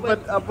പറഞ്ഞ അപ്പൂപ്പൻ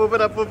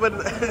അപ്പൂപ്പൻ അപ്പൂപ്പൻ.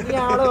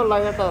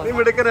 നീ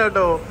മിടുക്കന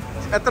കേട്ടോ.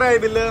 എത്രയായി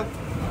ബില്ല്?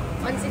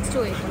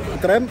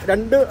 ഇത്രയും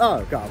രണ്ട്.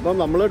 അപ്പം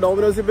നമ്മള്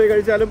ഡോമിനോസിൽ പോയി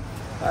കഴിച്ചാലും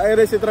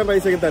ഏകദേശം ഇത്രയും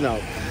പൈസക്ക് തന്നെ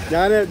ആവും.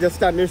 ഞാൻ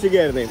ജസ്റ്റ്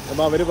അന്വേഷിക്കുകയായിരുന്നേ.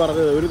 അപ്പൊ അവര്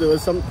പറഞ്ഞത് ഒരു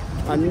ദിവസം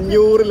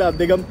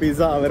 500-ലധികം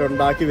പിസ്സ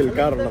അവരുണ്ടാക്കി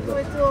വിൽക്കാറുണ്ടെന്ന്.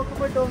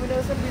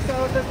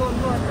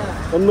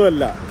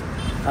 ഒന്നുമല്ല,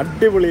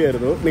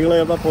 അടിപൊളിയായിരുന്നു. നിങ്ങൾ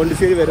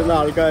പോണ്ടിച്ചേരി വരുന്ന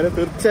ആൾക്കാർ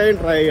തീർച്ചയായും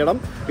ട്രൈ ചെയ്യണം.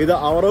 ഇത്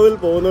ഔറവിൽ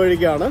പോകുന്ന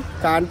വഴിക്കാണ്.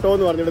 ടാൻറ്റോ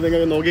എന്ന് പറഞ്ഞിട്ട്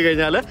നിങ്ങൾക്ക്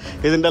നോക്കിക്കഴിഞ്ഞാൽ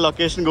ഇതിന്റെ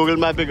ലൊക്കേഷൻ ഗൂഗിൾ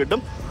മാപ്പിൽ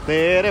കിട്ടും.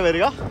 നേരെ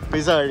വരിക,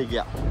 പിസ്സ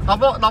കഴിക്കുക.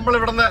 അപ്പോൾ നമ്മൾ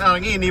ഇവിടെ നിന്ന്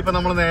ഇറങ്ങി ഇനിയിപ്പോൾ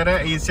നമ്മൾ നേരെ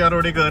ഈസ്റ്റ്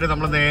റോഡിൽ കയറി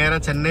നമ്മൾ നേരെ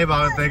ചെന്നൈ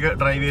ഭാഗത്തേക്ക്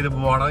ഡ്രൈവ് ചെയ്ത്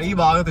പോവാണ്. ഈ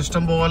ഭാഗത്ത്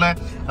ഇഷ്ടംപോലെ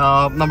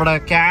നമ്മുടെ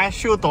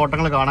കാഷ്യൂ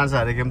തോട്ടങ്ങൾ കാണാൻ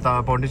സാധിക്കും.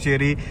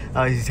 പോണ്ടിച്ചേരി,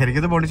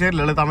 ശരിക്കും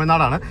പോണ്ടിച്ചേരിയിലുള്ള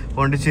തമിഴ്നാടാണ്.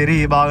 പോണ്ടിച്ചേരി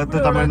ഈ ഭാഗത്ത്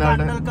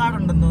തമിഴ്നാട്.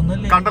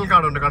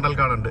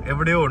 കണ്ടൽക്കാടുണ്ട്,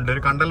 എവിടെയോ ഉണ്ട്,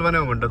 ഒരു കണ്ടൽ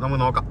വനവും ഉണ്ട്.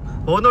 നമുക്ക് നോക്കാം.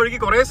 പോകുന്ന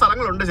വഴിക്ക് കുറെ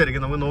സ്ഥലങ്ങളുണ്ട്.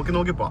 ശരിക്കും നമുക്ക്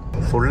നോക്കി പോവാം.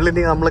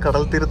 ഫുള്ളിനി നമ്മൾ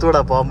കടൽ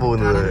തീരത്തൂടെ പോകാൻ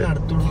പോകുന്നത്.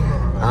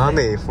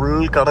 ആന്നേ,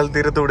 ഫുൾ കടൽ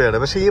തീരത്തൂടെയാണ്.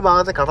 പക്ഷെ ഈ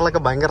ഭാഗത്തെ കടലൊക്കെ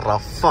ഭയങ്കര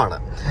റഫാണ്.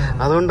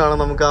 അതുകൊണ്ടാണ്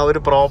നമുക്ക് ആ ഒരു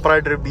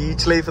പ്രോപ്പറായിട്ടൊരു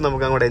ബീച്ച് ലൈഫ്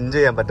നമുക്ക് അങ്ങോട്ട് എൻജോയ്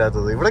ചെയ്യാൻ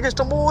പറ്റാത്തത്. ഇവിടെയൊക്കെ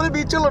ഇഷ്ടംപോലെ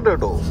ബീച്ചുകളുണ്ട്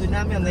കേട്ടോ.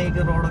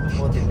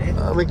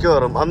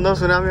 മിക്കവാറും അന്ന്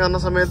സുനാമി വന്ന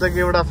സമയത്തൊക്കെ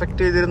ഇവിടെ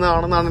അഫക്ട്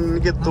ചെയ്തിരുന്നതാണെന്നാണ്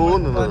എനിക്ക്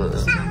തോന്നുന്നത്.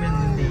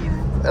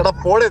 എടാ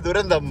പോടെ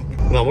ദുരന്തം.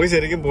 നമുക്ക്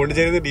ശരിക്കും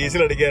പോണ്ടിച്ചേരി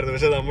ഡീസൽ അടിക്കായിരുന്നു.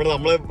 പക്ഷെ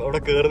നമ്മള് അവിടെ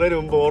കേറുന്നതിന്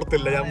മുമ്പ്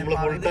ഓർത്തില്ല. നമ്മള്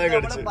ഫുൾ ടാങ്ക്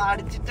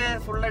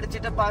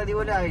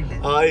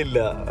ആയില്ല.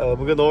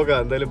 നമുക്ക് നോക്കാം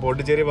എന്തായാലും.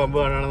 പോണ്ടിച്ചേരി പമ്പ്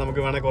കാണുകയാണെങ്കിൽ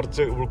നമുക്ക് വേണേൽ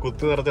കുറച്ച്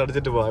കുത്തി നിറച്ച്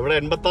അടിച്ചിട്ട് പോവാം. ഇവിടെ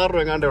 86 രൂപ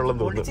എങ്ങാണ്ടേ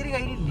ഉള്ളെന്ന്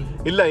തോന്നുന്നു.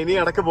 ഇല്ല, ഇനി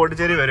ഇടയ്ക്ക്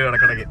പോണ്ടിച്ചേരി വരും.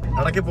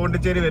 ഇടയ്ക്ക്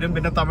പോണ്ടിച്ചേരി വരും,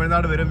 പിന്നെ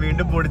തമിഴ്നാട് വരും,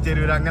 വീണ്ടും പോണ്ടിച്ചേരി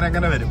വരും,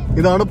 അങ്ങനെ വരും.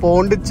 ഇതാണ്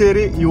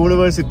പോണ്ടിച്ചേരി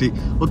യൂണിവേഴ്സിറ്റി.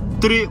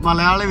 ഒത്തിരി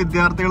മലയാളി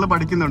വിദ്യാർത്ഥികൾ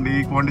പഠിക്കുന്നുണ്ട്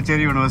ഈ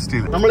പോണ്ടിച്ചേരി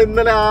യൂണിവേഴ്സിറ്റിയിൽ. നമ്മൾ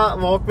ഇന്നലെ ആ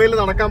വോക്ക്വേയിൽ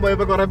നടക്കാൻ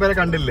പോയപ്പോ കുറെ പേരെ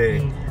കണ്ടില്ലേ?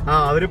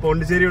 അവര്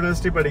പോണ്ടിച്ചേരി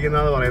യൂണിവേഴ്സിറ്റി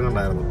പഠിക്കുന്നതെന്ന്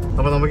പറയുന്നുണ്ടായിരുന്നു.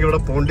 അപ്പൊ നമുക്ക് ഇവിടെ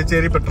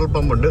പോണ്ടിച്ചേരി പെട്രോൾ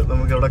പമ്പ് ഉണ്ട്.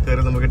 നമുക്ക് ഇവിടെ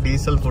കയറി നമുക്ക്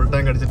ഡീസൽ ഫുൾ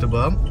ടാങ്ക് അടിച്ചിട്ട്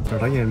പോകാം.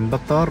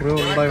 86 രൂപ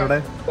ഉണ്ടോ ഇവിടെ?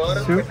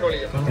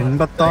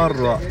 86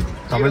 രൂപ.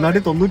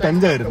 തമിഴ്നാട്ടിൽ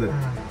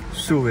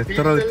 95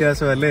 എത്ര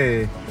വ്യത്യാസം അല്ലേ?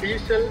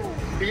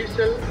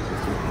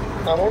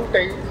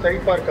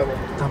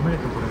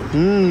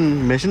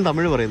 മെഷീൻ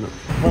തമിഴ് പറയുന്നു.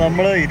 അപ്പൊ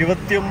നമ്മള്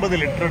 29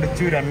 ലിറ്റർ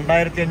അടിച്ചു,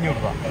 2500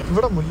 രൂപ.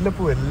 ഇവിടെ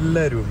മുല്ലപ്പൂ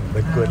എല്ലാരും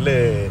വെക്കും അല്ലേ?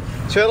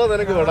 ശ്വേത,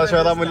 നിനക്ക് വേണോ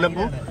ശ്വേത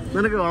മുല്ലപ്പൂ?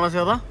 നിനക്ക് വേണോ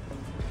ശ്വേത?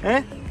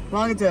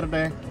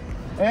 വാങ്ങിച്ചേരട്ടെ?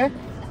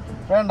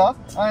 വേണ്ട,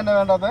 അതിന്റെ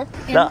വേണ്ടാതെ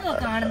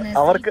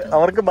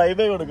അവർക്ക് ബൈ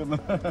ബൈ കൊടുക്കുന്നു.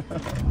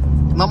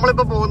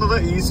 നമ്മളിപ്പോ പോകുന്നത്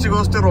ഈസ്റ്റ്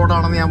കോസ്റ്റ്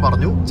റോഡാണെന്ന് ഞാൻ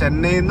പറഞ്ഞു.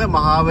 ചെന്നൈയിൽ നിന്ന്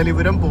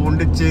മഹാബലിപുരം,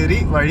 പോണ്ടിച്ചേരി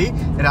വഴി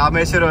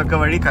രാമേശ്വരം ഒക്കെ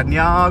വഴി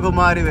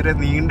കന്യാകുമാരി വരെ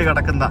നീണ്ടു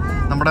കിടക്കുന്ന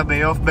നമ്മുടെ ബേ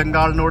ഓഫ്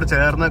ബംഗാളിനോട്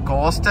ചേർന്ന്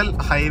കോസ്റ്റൽ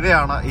ഹൈവേ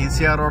ആണ്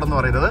ECR റോഡ് എന്ന്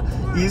പറയുന്നത്.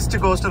 ഈസ്റ്റ്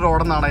കോസ്റ്റ്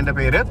റോഡ് എന്നാണ് അതിന്റെ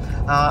പേര്.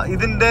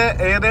 ഇതിന്റെ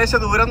ഏകദേശ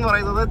ദൂരം എന്ന്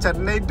പറയുന്നത്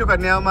ചെന്നൈ ടു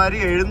കന്യാകുമാരി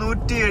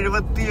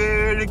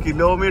 777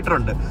 കിലോമീറ്റർ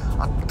ഉണ്ട്.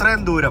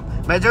 അത്രയും ദൂരം.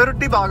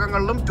 മെജോറിറ്റി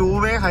ഭാഗങ്ങളിലും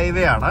 2-വേ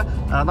ഹൈവേ ആണ്.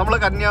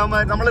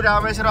 നമ്മൾ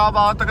രാമേശ്വരം ആ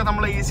ഭാഗത്തൊക്കെ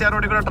നമ്മൾ ECR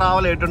റോഡിൽ കൂടെ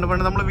ട്രാവൽ ചെയ്തിട്ടുണ്ട്.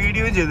 പിന്നെ നമ്മൾ വീഡിയോ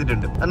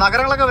ചെയ്തിട്ടുണ്ട്.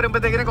 നഗരങ്ങളൊക്കെ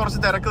വരുമ്പോഴത്തേക്കിനും കുറച്ച്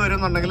തിരക്ക്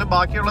വരുന്നുണ്ടെങ്കിലും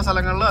ബാക്കിയുള്ള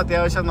സ്ഥലങ്ങളിൽ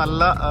അത്യാവശ്യം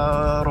നല്ല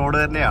റോഡ്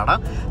തന്നെയാണ്.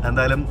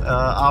 എന്തായാലും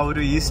ആ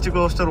ഒരു ഈസ്റ്റ്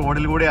കോസ്റ്റ്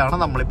റോഡിൽ കൂടെയാണ്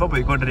നമ്മളിപ്പോൾ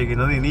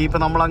പോയിക്കൊണ്ടിരിക്കുന്നത്.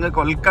 ഇനിയിപ്പോൾ നമ്മൾ അങ്ങ്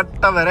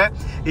കൊൽക്കട്ട വരെ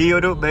ഈ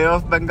ഒരു ബേ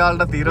ഓഫ്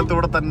ബംഗാളിന്റെ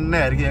തീരത്തൂടെ തന്നെ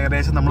ആയിരിക്കും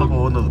ഏകദേശം നമ്മൾ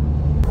പോകുന്നത്.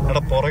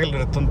 അവിടെ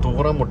പുറകിലൊരുത്തും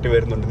തൂറം മുട്ടി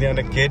വരുന്നുണ്ട്. നീ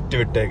അവനെ കയറ്റി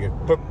വിട്ടേക്ക്,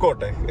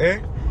 പൊക്കോട്ടെ.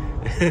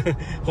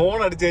 ഹോൺ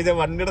അടിച്ചു കഴിഞ്ഞാൽ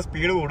വണ്ടിയുടെ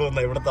സ്പീഡ്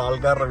കൂടുമെന്നാണ് ഇവിടുത്തെ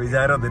ആൾക്കാരുടെ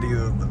വിചാരം എനിക്ക്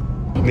തോന്നുന്നു.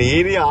 നീ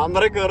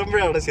ആന്ധ്ര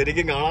കയറുമ്പോഴാണ്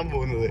ശരിക്കും കാണാൻ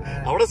പോകുന്നത്.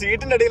 അവിടെ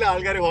സീറ്റിന്റെ അടിയിൽ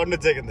ആൾക്കാർ ഹോൺ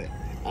വെച്ചേക്കുന്നത്.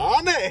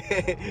 ആന്നേ,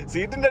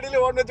 സീറ്റിന്റെ അടിയിൽ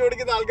ഹോൺ വെച്ച്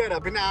ഓടിക്കുന്ന ആൾക്കാരാ.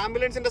 പിന്നെ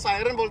ആംബുലൻസിന്റെ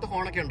സൈറൻ പോലത്തെ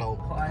ഹോണൊക്കെ ഉണ്ടാവും.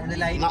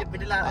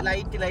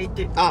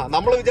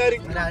 നമ്മള്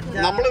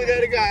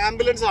വിചാരിക്കും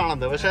ആംബുലൻസ്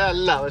ആണെന്ന്. പക്ഷെ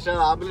അല്ല, പക്ഷെ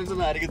ആംബുലൻസ്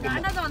ഒന്നും ആയിരിക്കത്തില്ല.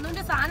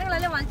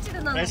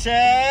 പക്ഷേ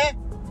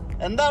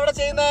എന്താ അവിടെ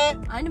ചെയ്യുന്നേ?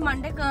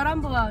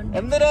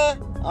 എന്തിന്?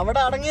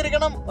 അവിടെ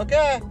അടങ്ങിയിരിക്കണം.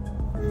 ഓക്കെ.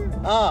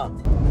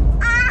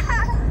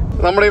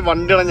 നമ്മുടെ ഈ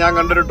വണ്ടിയുടെ ഞാൻ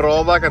കണ്ടൊരു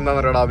ഡ്രോബാക്ക്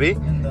എന്താന്ന് പറയുക അഭി,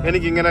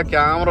 എനിക്കിങ്ങനെ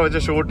ക്യാമറ വെച്ച്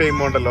ഷൂട്ട്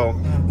ചെയ്യുമ്പോ ഉണ്ടല്ലോ,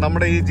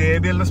 നമ്മുടെ ഈ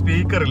JBLന്റെ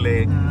സ്പീക്കർ ഇല്ലേ,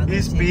 ഈ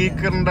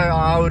സ്പീക്കറിന്റെ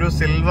ആ ഒരു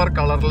സിൽവർ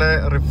കളറിലെ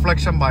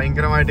റിഫ്ലക്ഷൻ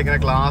ഭയങ്കരമായിട്ട് ഇങ്ങനെ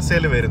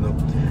ഗ്ലാസ്സിൽ വരുന്നു.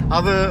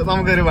 അത്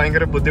നമുക്കൊരു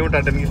ഭയങ്കര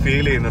ബുദ്ധിമുട്ടായിട്ട് എനിക്ക്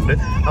ഫീൽ ചെയ്യുന്നുണ്ട്.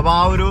 അപ്പൊ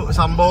ആ ഒരു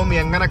സംഭവം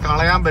എങ്ങനെ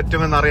കളയാൻ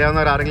പറ്റുമെന്ന്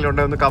അറിയാവുന്നവരാരെങ്കിലും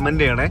ഉണ്ടെങ്കിൽ ഒന്ന്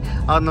കമന്റ് ചെയ്യണേ.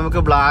 അത് നമുക്ക്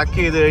ബ്ലാക്ക്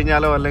ചെയ്ത്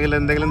കഴിഞ്ഞാലോ അല്ലെങ്കിൽ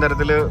എന്തെങ്കിലും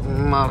തരത്തിൽ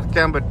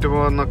മറയ്ക്കാൻ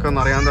പറ്റുമോ എന്നൊക്കെ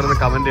ഒന്ന് അറിയാൻ തരുന്ന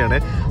കമന്റ് ചെയ്യണേ.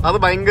 അത്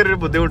ഭയങ്കര ഒരു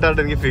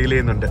ബുദ്ധിമുട്ടായിട്ട് എനിക്ക് ഫീൽ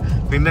ചെയ്യുന്നുണ്ട്.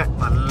 പിന്നെ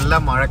നല്ല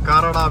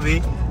മഴക്കാറോടാ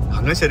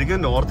അങ്ങനെ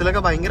ശരിക്കും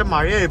നോർത്തിലൊക്കെ ഭയങ്കര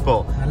മഴയായിപ്പോ.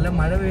 നല്ല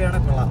മഴ പെയ്യാണ്.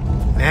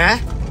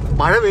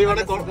 മഴ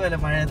പെയ്യുവാടെ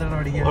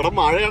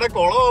മഴയുടെ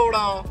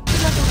കുളമാ.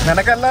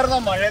 നിനക്കല്ലായിരുന്നോ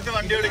മഴയത്ത്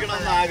വണ്ടി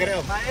ഓടിക്കണമെന്ന്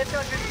ആഗ്രഹം?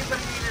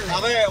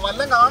 അതെ,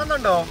 വല്ലതും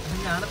കാണുന്നുണ്ടോ?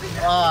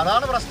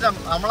 അതാണ് പ്രശ്നം.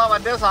 നമ്മളാ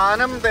മറ്റേ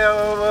സാധനം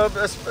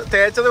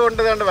തേച്ചത്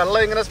കൊണ്ട്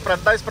വെള്ളം ഇങ്ങനെ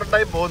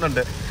സ്പ്രെഡായി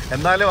പോകുന്നുണ്ട്.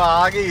 എന്നാലും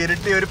ആകെ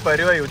ഇരുട്ടി ഒരു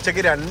പരുവായി.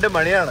 ഉച്ചക്ക് 2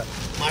 മണിയാണ്.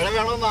 മഴ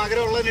വേണമെന്ന്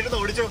ആഗ്രഹമുള്ളതിന്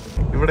ഓടിച്ചോ.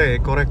 ഇവിടെ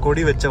കുറെ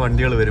കൊടി വെച്ച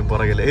വണ്ടികൾ വരും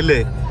പുറകില് ഇല്ലേ?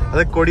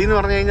 അത് കൊടി എന്ന്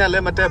പറഞ്ഞു കഴിഞ്ഞാൽ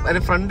മറ്റേ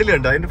അതിന്റെ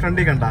ഫ്രണ്ടിലുണ്ട്. അതിന്റെ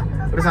ഫ്രണ്ടിൽ കണ്ട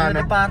ഒരു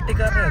സാധനം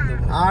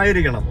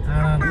ആയിരിക്കണം.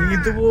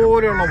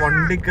 ഇതുപോലെയുള്ള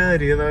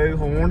വണ്ടിക്കാര് അതായത്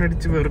ഹോൺ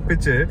അടിച്ച്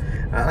വെറുപ്പിച്ച്,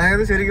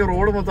 അതായത് ശരിക്കും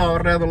റോഡ് മൊത്തം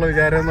അവരുടെ എന്നുള്ള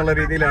വിചാരം എന്നുള്ള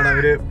രീതിയിലാണ്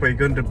അവര്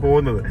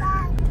പോകുന്നത്.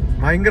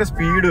 ഭയങ്കര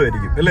സ്പീഡും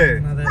ആയിരിക്കും അല്ലേ?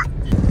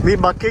 നീ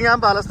ബക്കിംഗ്ഹാം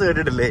പാലസ്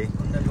കേട്ടിട്ടില്ലേ?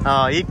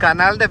 ഈ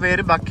കനാലിന്റെ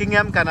പേര്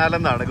ബക്കിംഗ്ഹാം കനാൽ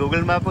എന്നാണ്.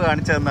 Google map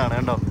കാണിച്ചതെന്നാണ്.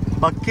 കണ്ടോ,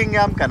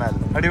 ബക്കിംഗ്ഹാം കനാൽ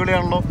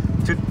അടിപൊളിയാണല്ലോ.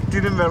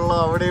 ചുറ്റിനും വെള്ളം,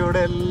 അവിടെ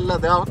ഇവിടെ എല്ലാം.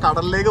 ആ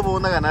കടലിലേക്ക്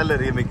പോകുന്ന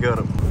കനാലായിരിക്കും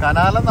മിക്കവാറും.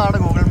 കനാലെന്നാണ്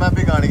ഗൂഗിൾ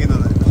മാപ്പിൽ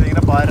കാണിക്കുന്നത്. പക്ഷെ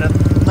ഇങ്ങനെ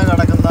പരന്ന്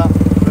കിടക്കുന്ന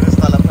ഒരു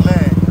സ്ഥലം അല്ലേ?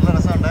 നല്ല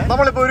രസമുണ്ട്.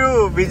 നമ്മളിപ്പോ ഒരു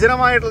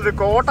വിജനമായിട്ടുള്ളൊരു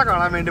കോട്ട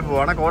കാണാൻ വേണ്ടി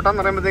പോവാണ്. കോട്ട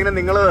എന്ന് പറയുമ്പോഴത്തേക്കും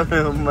നിങ്ങള്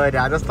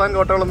രാജസ്ഥാൻ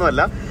കോട്ടകളൊന്നും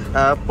അല്ല,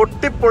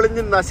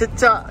 പൊട്ടിപ്പൊളിഞ്ഞ്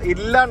നശിച്ച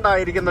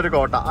ഇല്ലാണ്ടായിരിക്കുന്ന ഒരു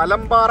കോട്ട.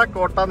 അലമ്പാറ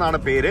കോട്ട എന്നാണ്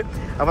പേര്.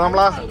 അപ്പൊ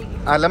നമ്മളാ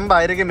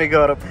അലമ്പായിരിക്കും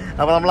മിക്കവാറും.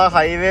 അപ്പൊ നമ്മൾ ആ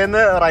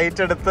ഹൈവേന്ന്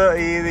റൈറ്റ് എടുത്ത്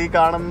ഈ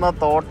കാണുന്ന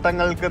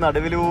തോട്ടങ്ങൾക്ക്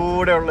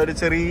നടുവിലൂടെ ഉള്ള ഒരു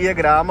ചെറിയ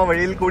ഗ്രാമ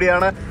വഴിയിൽ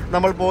കൂടിയാണ്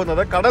നമ്മൾ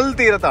പോകുന്നത്. കടൽ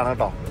തീരത്താണ്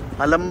കേട്ടോ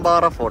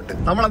അലമ്പാറ ഫോർട്ട്.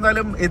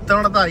 നമ്മളെന്തായാലും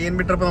ഇത്തവണത്തെ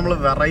INB ട്രിപ്പ് നമ്മൾ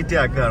വെറൈറ്റി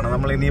ആക്കുകയാണ്.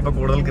 നമ്മൾ ഇനിയിപ്പോ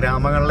കൂടുതൽ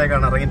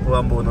ഗ്രാമങ്ങളിലേക്കാണ് ഇറങ്ങി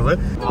പോകാൻ പോകുന്നത്.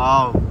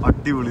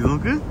 അടിപൊളി.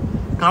 നോക്ക്,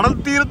 കടൽ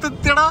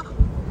തീരത്തെത്തിയടാ.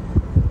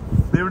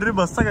 ഇവിടെ ഒരു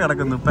ബസ്സൊക്കെ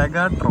കിടക്കുന്നു,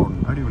 പെഗാട്രോൺ.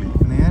 അടിപൊളി.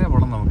 നേരെ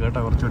പോകണം നമുക്ക് കേട്ടോ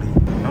കുറച്ചുകൂടി.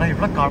 എടാ,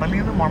 ഇവിടെ കടലിൽ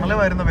നിന്ന് മണൽ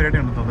വരുന്ന പരിപാടി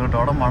ഉണ്ട് തോന്നുന്നു കേട്ടോ.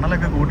 അവിടെ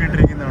മണലൊക്കെ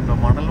കൂട്ടിയിട്ടിരിക്കുന്നുണ്ടോ?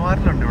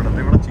 മണൽവാരലുണ്ട്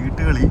ഇവിടെ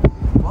ചീട്ടുകളി.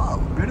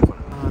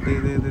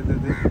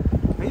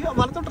 അയ്യോ,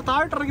 വലത്തോട്ട്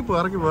താഴോട്ട് ഇറങ്ങി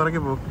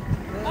പോ.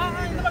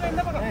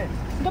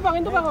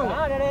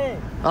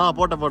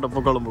 പോട്ടെ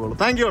പൊക്കോളും.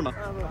 താങ്ക് യു അണ്ണാ.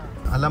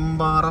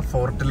 അലമ്പാറ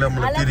ഫോർട്ടിൽ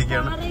നമ്മൾ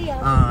എത്തിയിരിക്കുകയാണ്.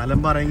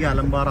 അലമ്പാറയെങ്കിൽ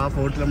അലമ്പാറ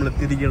ഫോർട്ടിൽ നമ്മൾ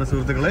എത്തിയിരിക്കുകയാണ്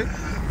സുഹൃത്തുക്കളെ.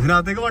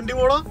 ഇതിനകത്തേക്ക് വണ്ടി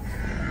പോടോ.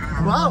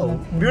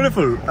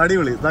 ബ്യൂട്ടിഫുൾ,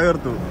 അടിപൊളി,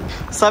 തകർത്തു.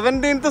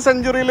 17th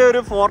സെഞ്ചുറിയിലെ ഒരു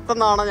ഫോർട്ട്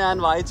എന്നാണ് ഞാൻ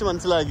വായിച്ച്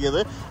മനസ്സിലാക്കിയത്.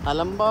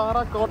 അലമ്പാറ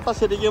കോട്ട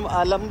ശരിക്കും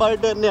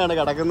അലമ്പായിട്ട് തന്നെയാണ്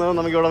കിടക്കുന്നത്.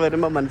 നമുക്കിവിടെ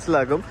വരുമ്പോൾ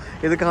മനസ്സിലാക്കും.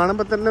 ഇത്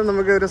കാണുമ്പോൾ തന്നെ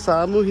നമുക്ക് ഒരു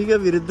സാമൂഹിക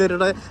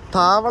വിരുദ്ധരുടെ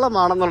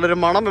താവളമാണെന്നുള്ളൊരു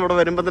മണം ഇവിടെ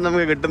വരുമ്പോൾ തന്നെ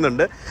നമുക്ക്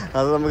കിട്ടുന്നുണ്ട്.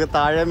 അത് നമുക്ക്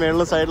താഴെ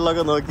മേളിലും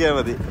സൈഡിലൊക്കെ നോക്കിയാൽ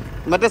മതി.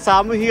 മറ്റേ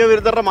സാമൂഹിക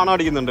വിരുദ്ധരുടെ മണം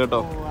അടിക്കുന്നുണ്ട്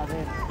കേട്ടോ.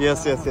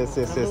 യെസ്.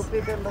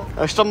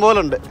 ഇഷ്ടം പോലെ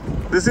ഉണ്ട്.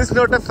 This is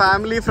not A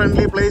family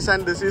friendly place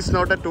and this is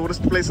not A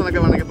tourist place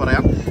എന്നൊക്കെ വേണമെങ്കിൽ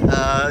പറയാം.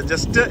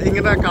 ജസ്റ്റ്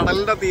ഇങ്ങനെ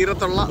കടലിന്റെ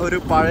തീരത്തുള്ള ഒരു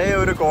പഴയ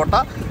ഒരു കോട്ട.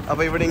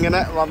 അപ്പോൾ ഇവിടെ ഇങ്ങനെ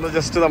വന്ന്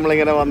ജസ്റ്റ്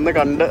നമ്മളിങ്ങനെ വന്ന്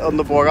കണ്ട്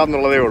ഒന്ന്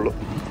പോകാമെന്നുള്ളതേ ഉള്ളൂ.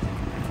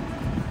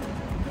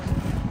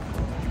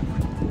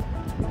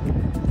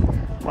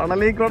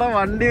 മണലിൽ കൂടെ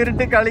വണ്ടി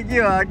ഉരുട്ടി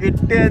കളിക്കുക.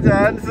 കിട്ടിയ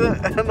ചാൻസ്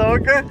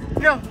നോക്ക്.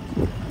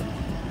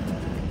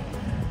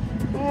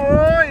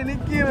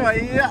 എനിക്ക്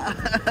വയ്യ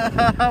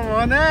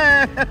മോനെ.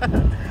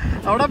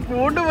 അവിടെ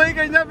പൂണ്ടുപോയി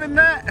കഴിഞ്ഞാ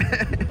പിന്നെ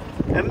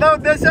എന്താ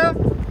ഉദ്ദേശം?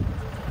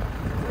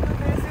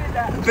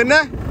 പിന്നെ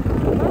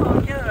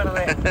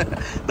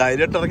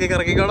ധൈര്യമായിട്ട്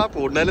ഇറക്കിക്കോടാ.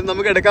 പൂണ്ടാലും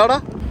നമുക്ക് എടുക്കാടാ.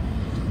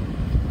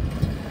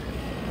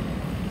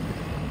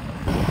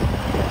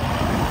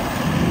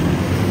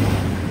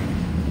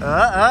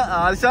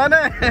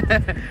 ആശാനെ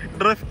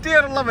ഡ്രിഫ്റ്റ്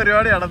ചെയ്യാനുള്ള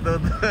പരിപാടിയാണ്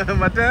തോന്നുന്നത്.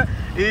 മറ്റേ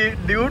ഈ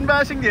ഡ്യൂൺ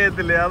ബാഷിങ്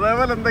ചെയ്യത്തില്ലേ,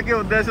 അതേപോലെ എന്തൊക്കെയോ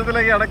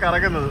ഉദ്ദേശത്തിലേക്കാണ്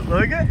കറങ്ങുന്നത്.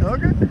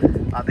 നോക്ക്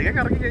അധികം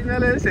കറങ്ങി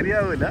കഴിഞ്ഞാൽ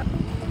ശരിയാവില്ല.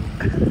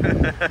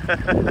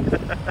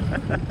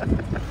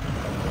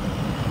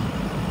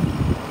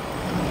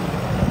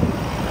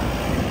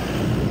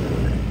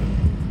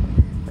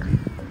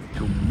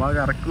 ചുമ്മാ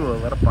കറക്കുവോ,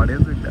 വേറെ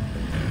പണിയൊന്നുമില്ല.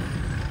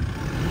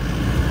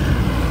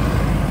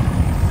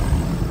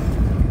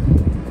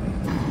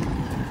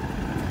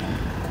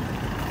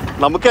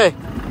 നമുക്കേ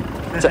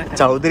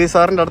ചൗധരി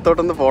സാറിന്റെ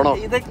അടുത്തോട്ടൊന്ന് പോണോ?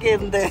 ഇതൊക്കെ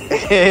എന്ത്?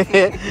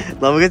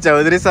 നമുക്ക്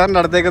ചൗധരി സാറിന്റെ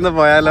അടുത്തേക്കൊന്ന്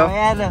പോയാലോ?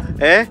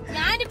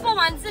 ഞാനിപ്പോ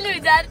മനസ്സിൽ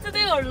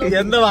വിചാരിച്ചതേ ഉള്ളൂ.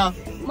 എന്തുവാ?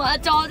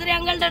 ചൗധരി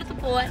അങ്കളുടെ അടുത്ത്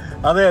പോവാൻ.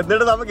 അതെ,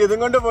 എന്നിട്ട് നമുക്ക് ഇതും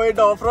കൊണ്ട്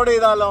പോയിട്ട് ഓഫ് റോഡ്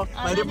ചെയ്താലോ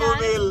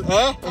മരുഭൂമിയിൽ?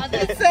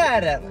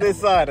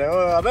 നിസ്സാരം.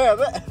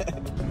 അതെ.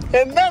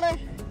 എന്താണ്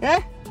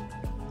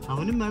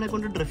അവനും വേണെ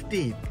കൊണ്ട് ഡ്രിഫ്റ്റ്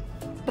ചെയ്യും.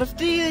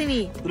 ഡ്രിഫ്റ്റ്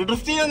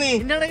ചെയ്യോ നീ?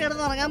 എന്നോട്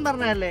കിടന്ന് ഉറങ്ങാൻ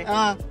പറഞ്ഞല്ലേ?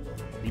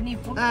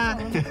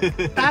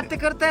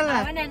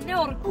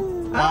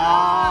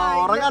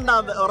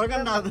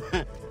 ഉറങ്ങണ്ടാ.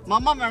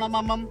 മമ്മം വേണം.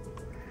 മമ്മം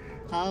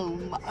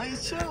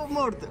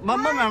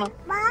വേണം.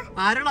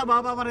 ആരാടാ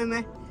ബാബാ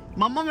പറയുന്നേ?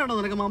 മമ്മം വേണോ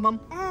നിനക്ക്? മമ്മം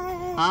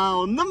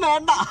ഒന്നും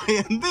വേണ്ട.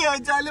 എന്ത്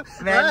ചോദിച്ചാലും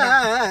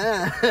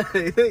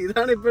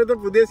ഇതാണ് ഇപ്പോഴത്തെ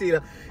പുതിയ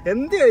ശീലം.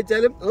 എന്ത്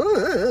ചോദിച്ചാലും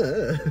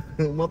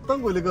മൊത്തം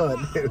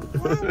കുലുക്കമല്ലേ.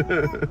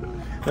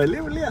 വലിയ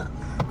പുള്ളിയാ.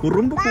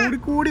 കുറുമ്പ്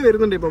കൂടി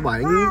വരുന്നുണ്ട്. ഇപ്പൊ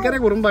ഭയങ്കര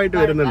കുറുമ്പായിട്ട്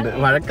വരുന്നുണ്ട്,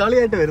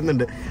 വഴക്കാളിയായിട്ട്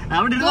വരുന്നുണ്ട്.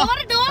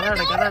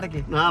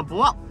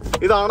 പോവാം.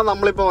 ഇതാണ്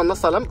നമ്മളിപ്പോ വന്ന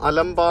സ്ഥലം,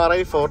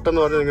 അലമ്പാറൈ ഫോർട്ട്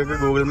എന്ന് പറഞ്ഞ് നിങ്ങൾക്ക്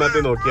ഗൂഗിൾ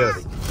മാപ്പിൽ നോക്കിയാൽ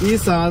മതി. ഈ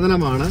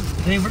സാധനമാണ്.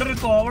 ഇവിടെ ഒരു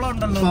കോവളം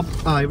ഉണ്ടല്ലോ.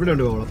 ഇവിടെ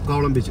ഉണ്ട്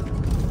കോവളം ബീച്ച്.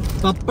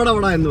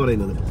 പപ്പടവട എന്ന്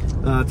പറയുന്നത്.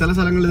 ചില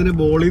സ്ഥലങ്ങളിൽ ഇതിന്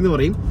ബോളി എന്ന്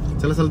പറയും,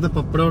 ചില സ്ഥലത്ത്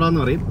പപ്പടോട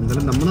എന്ന് പറയും.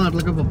 എന്തായാലും നമ്മുടെ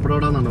നാട്ടിലൊക്കെ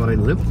പപ്പടോട എന്നാണ്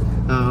പറയുന്നത്.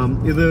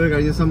 ഇത്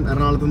കഴിഞ്ഞ ദിവസം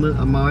എറണാകുളത്ത് നിന്ന്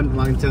അമ്മാവൻ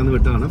വാങ്ങിച്ചതെന്ന്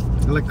വിട്ടതാണ്.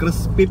 നല്ല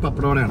ക്രിസ്പി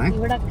പപ്പടോടയാണേ.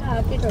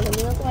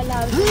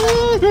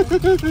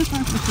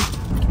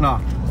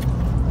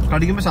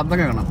 കടിക്കുമ്പോൾ ശബ്ദം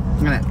കേൾക്കണം.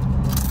 ഇങ്ങനെ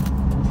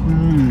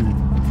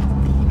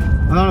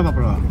അതാണ്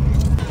പപ്പടോട.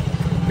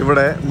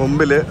 ഇവിടെ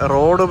മുമ്പിൽ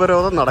റോഡ്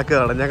ഉപരോധം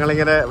നടക്കുകയാണ്.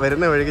 ഞങ്ങളിങ്ങനെ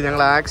വരുന്ന വഴിക്ക്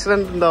ഞങ്ങൾ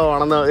ആക്സിഡന്റ്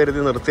ഉണ്ടാവുകയാണെന്ന് കരുതി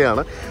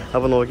നിർത്തിയാണ്.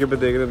 അപ്പോൾ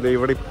നോക്കിയപ്പോഴത്തേക്കും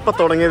ഇവിടെ ഇപ്പം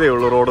തുടങ്ങിയതേ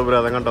ഉള്ളൂ റോഡ്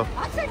ഉപരോധം. കണ്ടോ,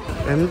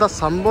 എന്താ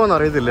സംഭവം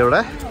എന്നറിയത്തില്ല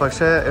ഇവിടെ.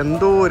 പക്ഷേ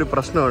എന്തോ ഒരു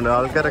പ്രശ്നമുണ്ട്.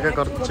 ആൾക്കാരൊക്കെ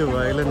കുറച്ച്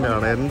വയലന്റ്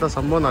ആണ്. എന്താ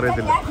സംഭവം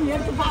എന്നറിയത്തില്ല.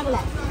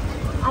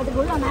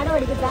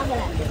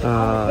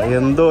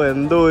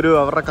 എന്തോ ഒരു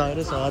അവരുടെ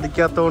കാര്യം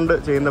സാധിക്കാത്തതുകൊണ്ട്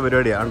ചെയ്യുന്ന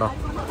പരിപാടിയാണ്. കണ്ടോ,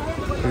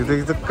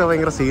 ഇതൊക്കെ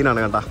ഭയങ്കര സീനാണ്.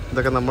 കണ്ടോ,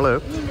 ഇതൊക്കെ നമ്മൾ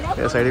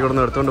സൈഡിൽ കൂടെ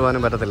ഒന്നും എടുത്തുകൊണ്ട്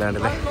പോകാനും പറ്റത്തില്ല.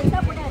 കണ്ടില്ലേ,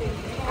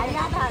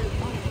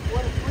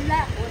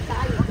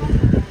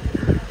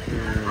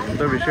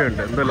 എന്തോ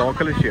വിഷയമുണ്ട്, എന്തോ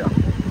ലോക്കൽ ഇഷ്യൂയാണ്.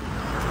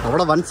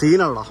 അവിടെ വൻ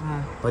സീനാണല്ലോ,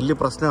 വലിയ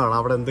പ്രശ്നമാണ്.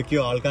 അവിടെ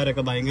എന്തൊക്കെയോ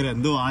ആൾക്കാരൊക്കെ ഭയങ്കര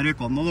എന്തോ ആരെയോ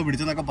കൊന്നതോ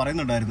പിടിച്ചതൊക്കെ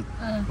പറയുന്നുണ്ടായിരുന്നു.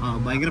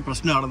 ഭയങ്കര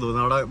പ്രശ്നമാണെന്ന്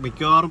തോന്നുന്നു. അവിടെ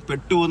മിക്കവാറും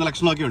പെട്ടുപോകുന്ന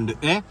ലക്ഷണമൊക്കെ ഉണ്ട്.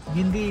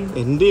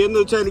 എന്ത് ചെയ്യുന്ന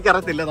വെച്ചാൽ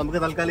എനിക്കറിയത്തില്ല. നമുക്ക്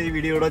തൽക്കാലം ഈ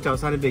വീഡിയോയുടെ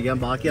അവസാനിപ്പിക്കാം.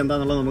 ബാക്കി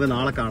എന്താണെന്നുള്ളത് നമുക്ക്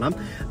നാളെ കാണാം.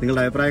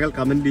 നിങ്ങളുടെ അഭിപ്രായങ്ങൾ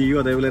കമന്റ് ചെയ്യൂ.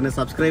 അതേപോലെ തന്നെ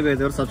സബ്സ്ക്രൈബ്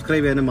ചെയ്തവർ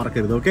സബ്സ്ക്രൈബ് ചെയ്യാനും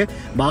മറക്കരുത്. ഓക്കെ,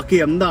 ബാക്കി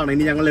എന്താണ്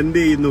ഇനി ഞങ്ങൾ എന്ത്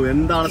ചെയ്യുന്നു,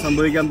 എന്താണ്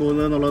സംഭവിക്കാൻ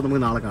പോകുന്നത് എന്നുള്ളത്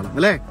നമുക്ക് നാളെ കാണാം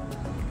അല്ലേ.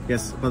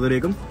 യെസ്, അപ്പൊ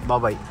അതുവരേക്കും ബൈ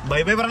ബൈ.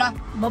 ബൈ ബൈ പറഞ്ഞ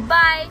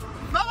ബൈ.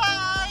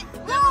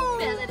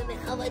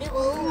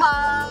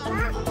 ബൈ.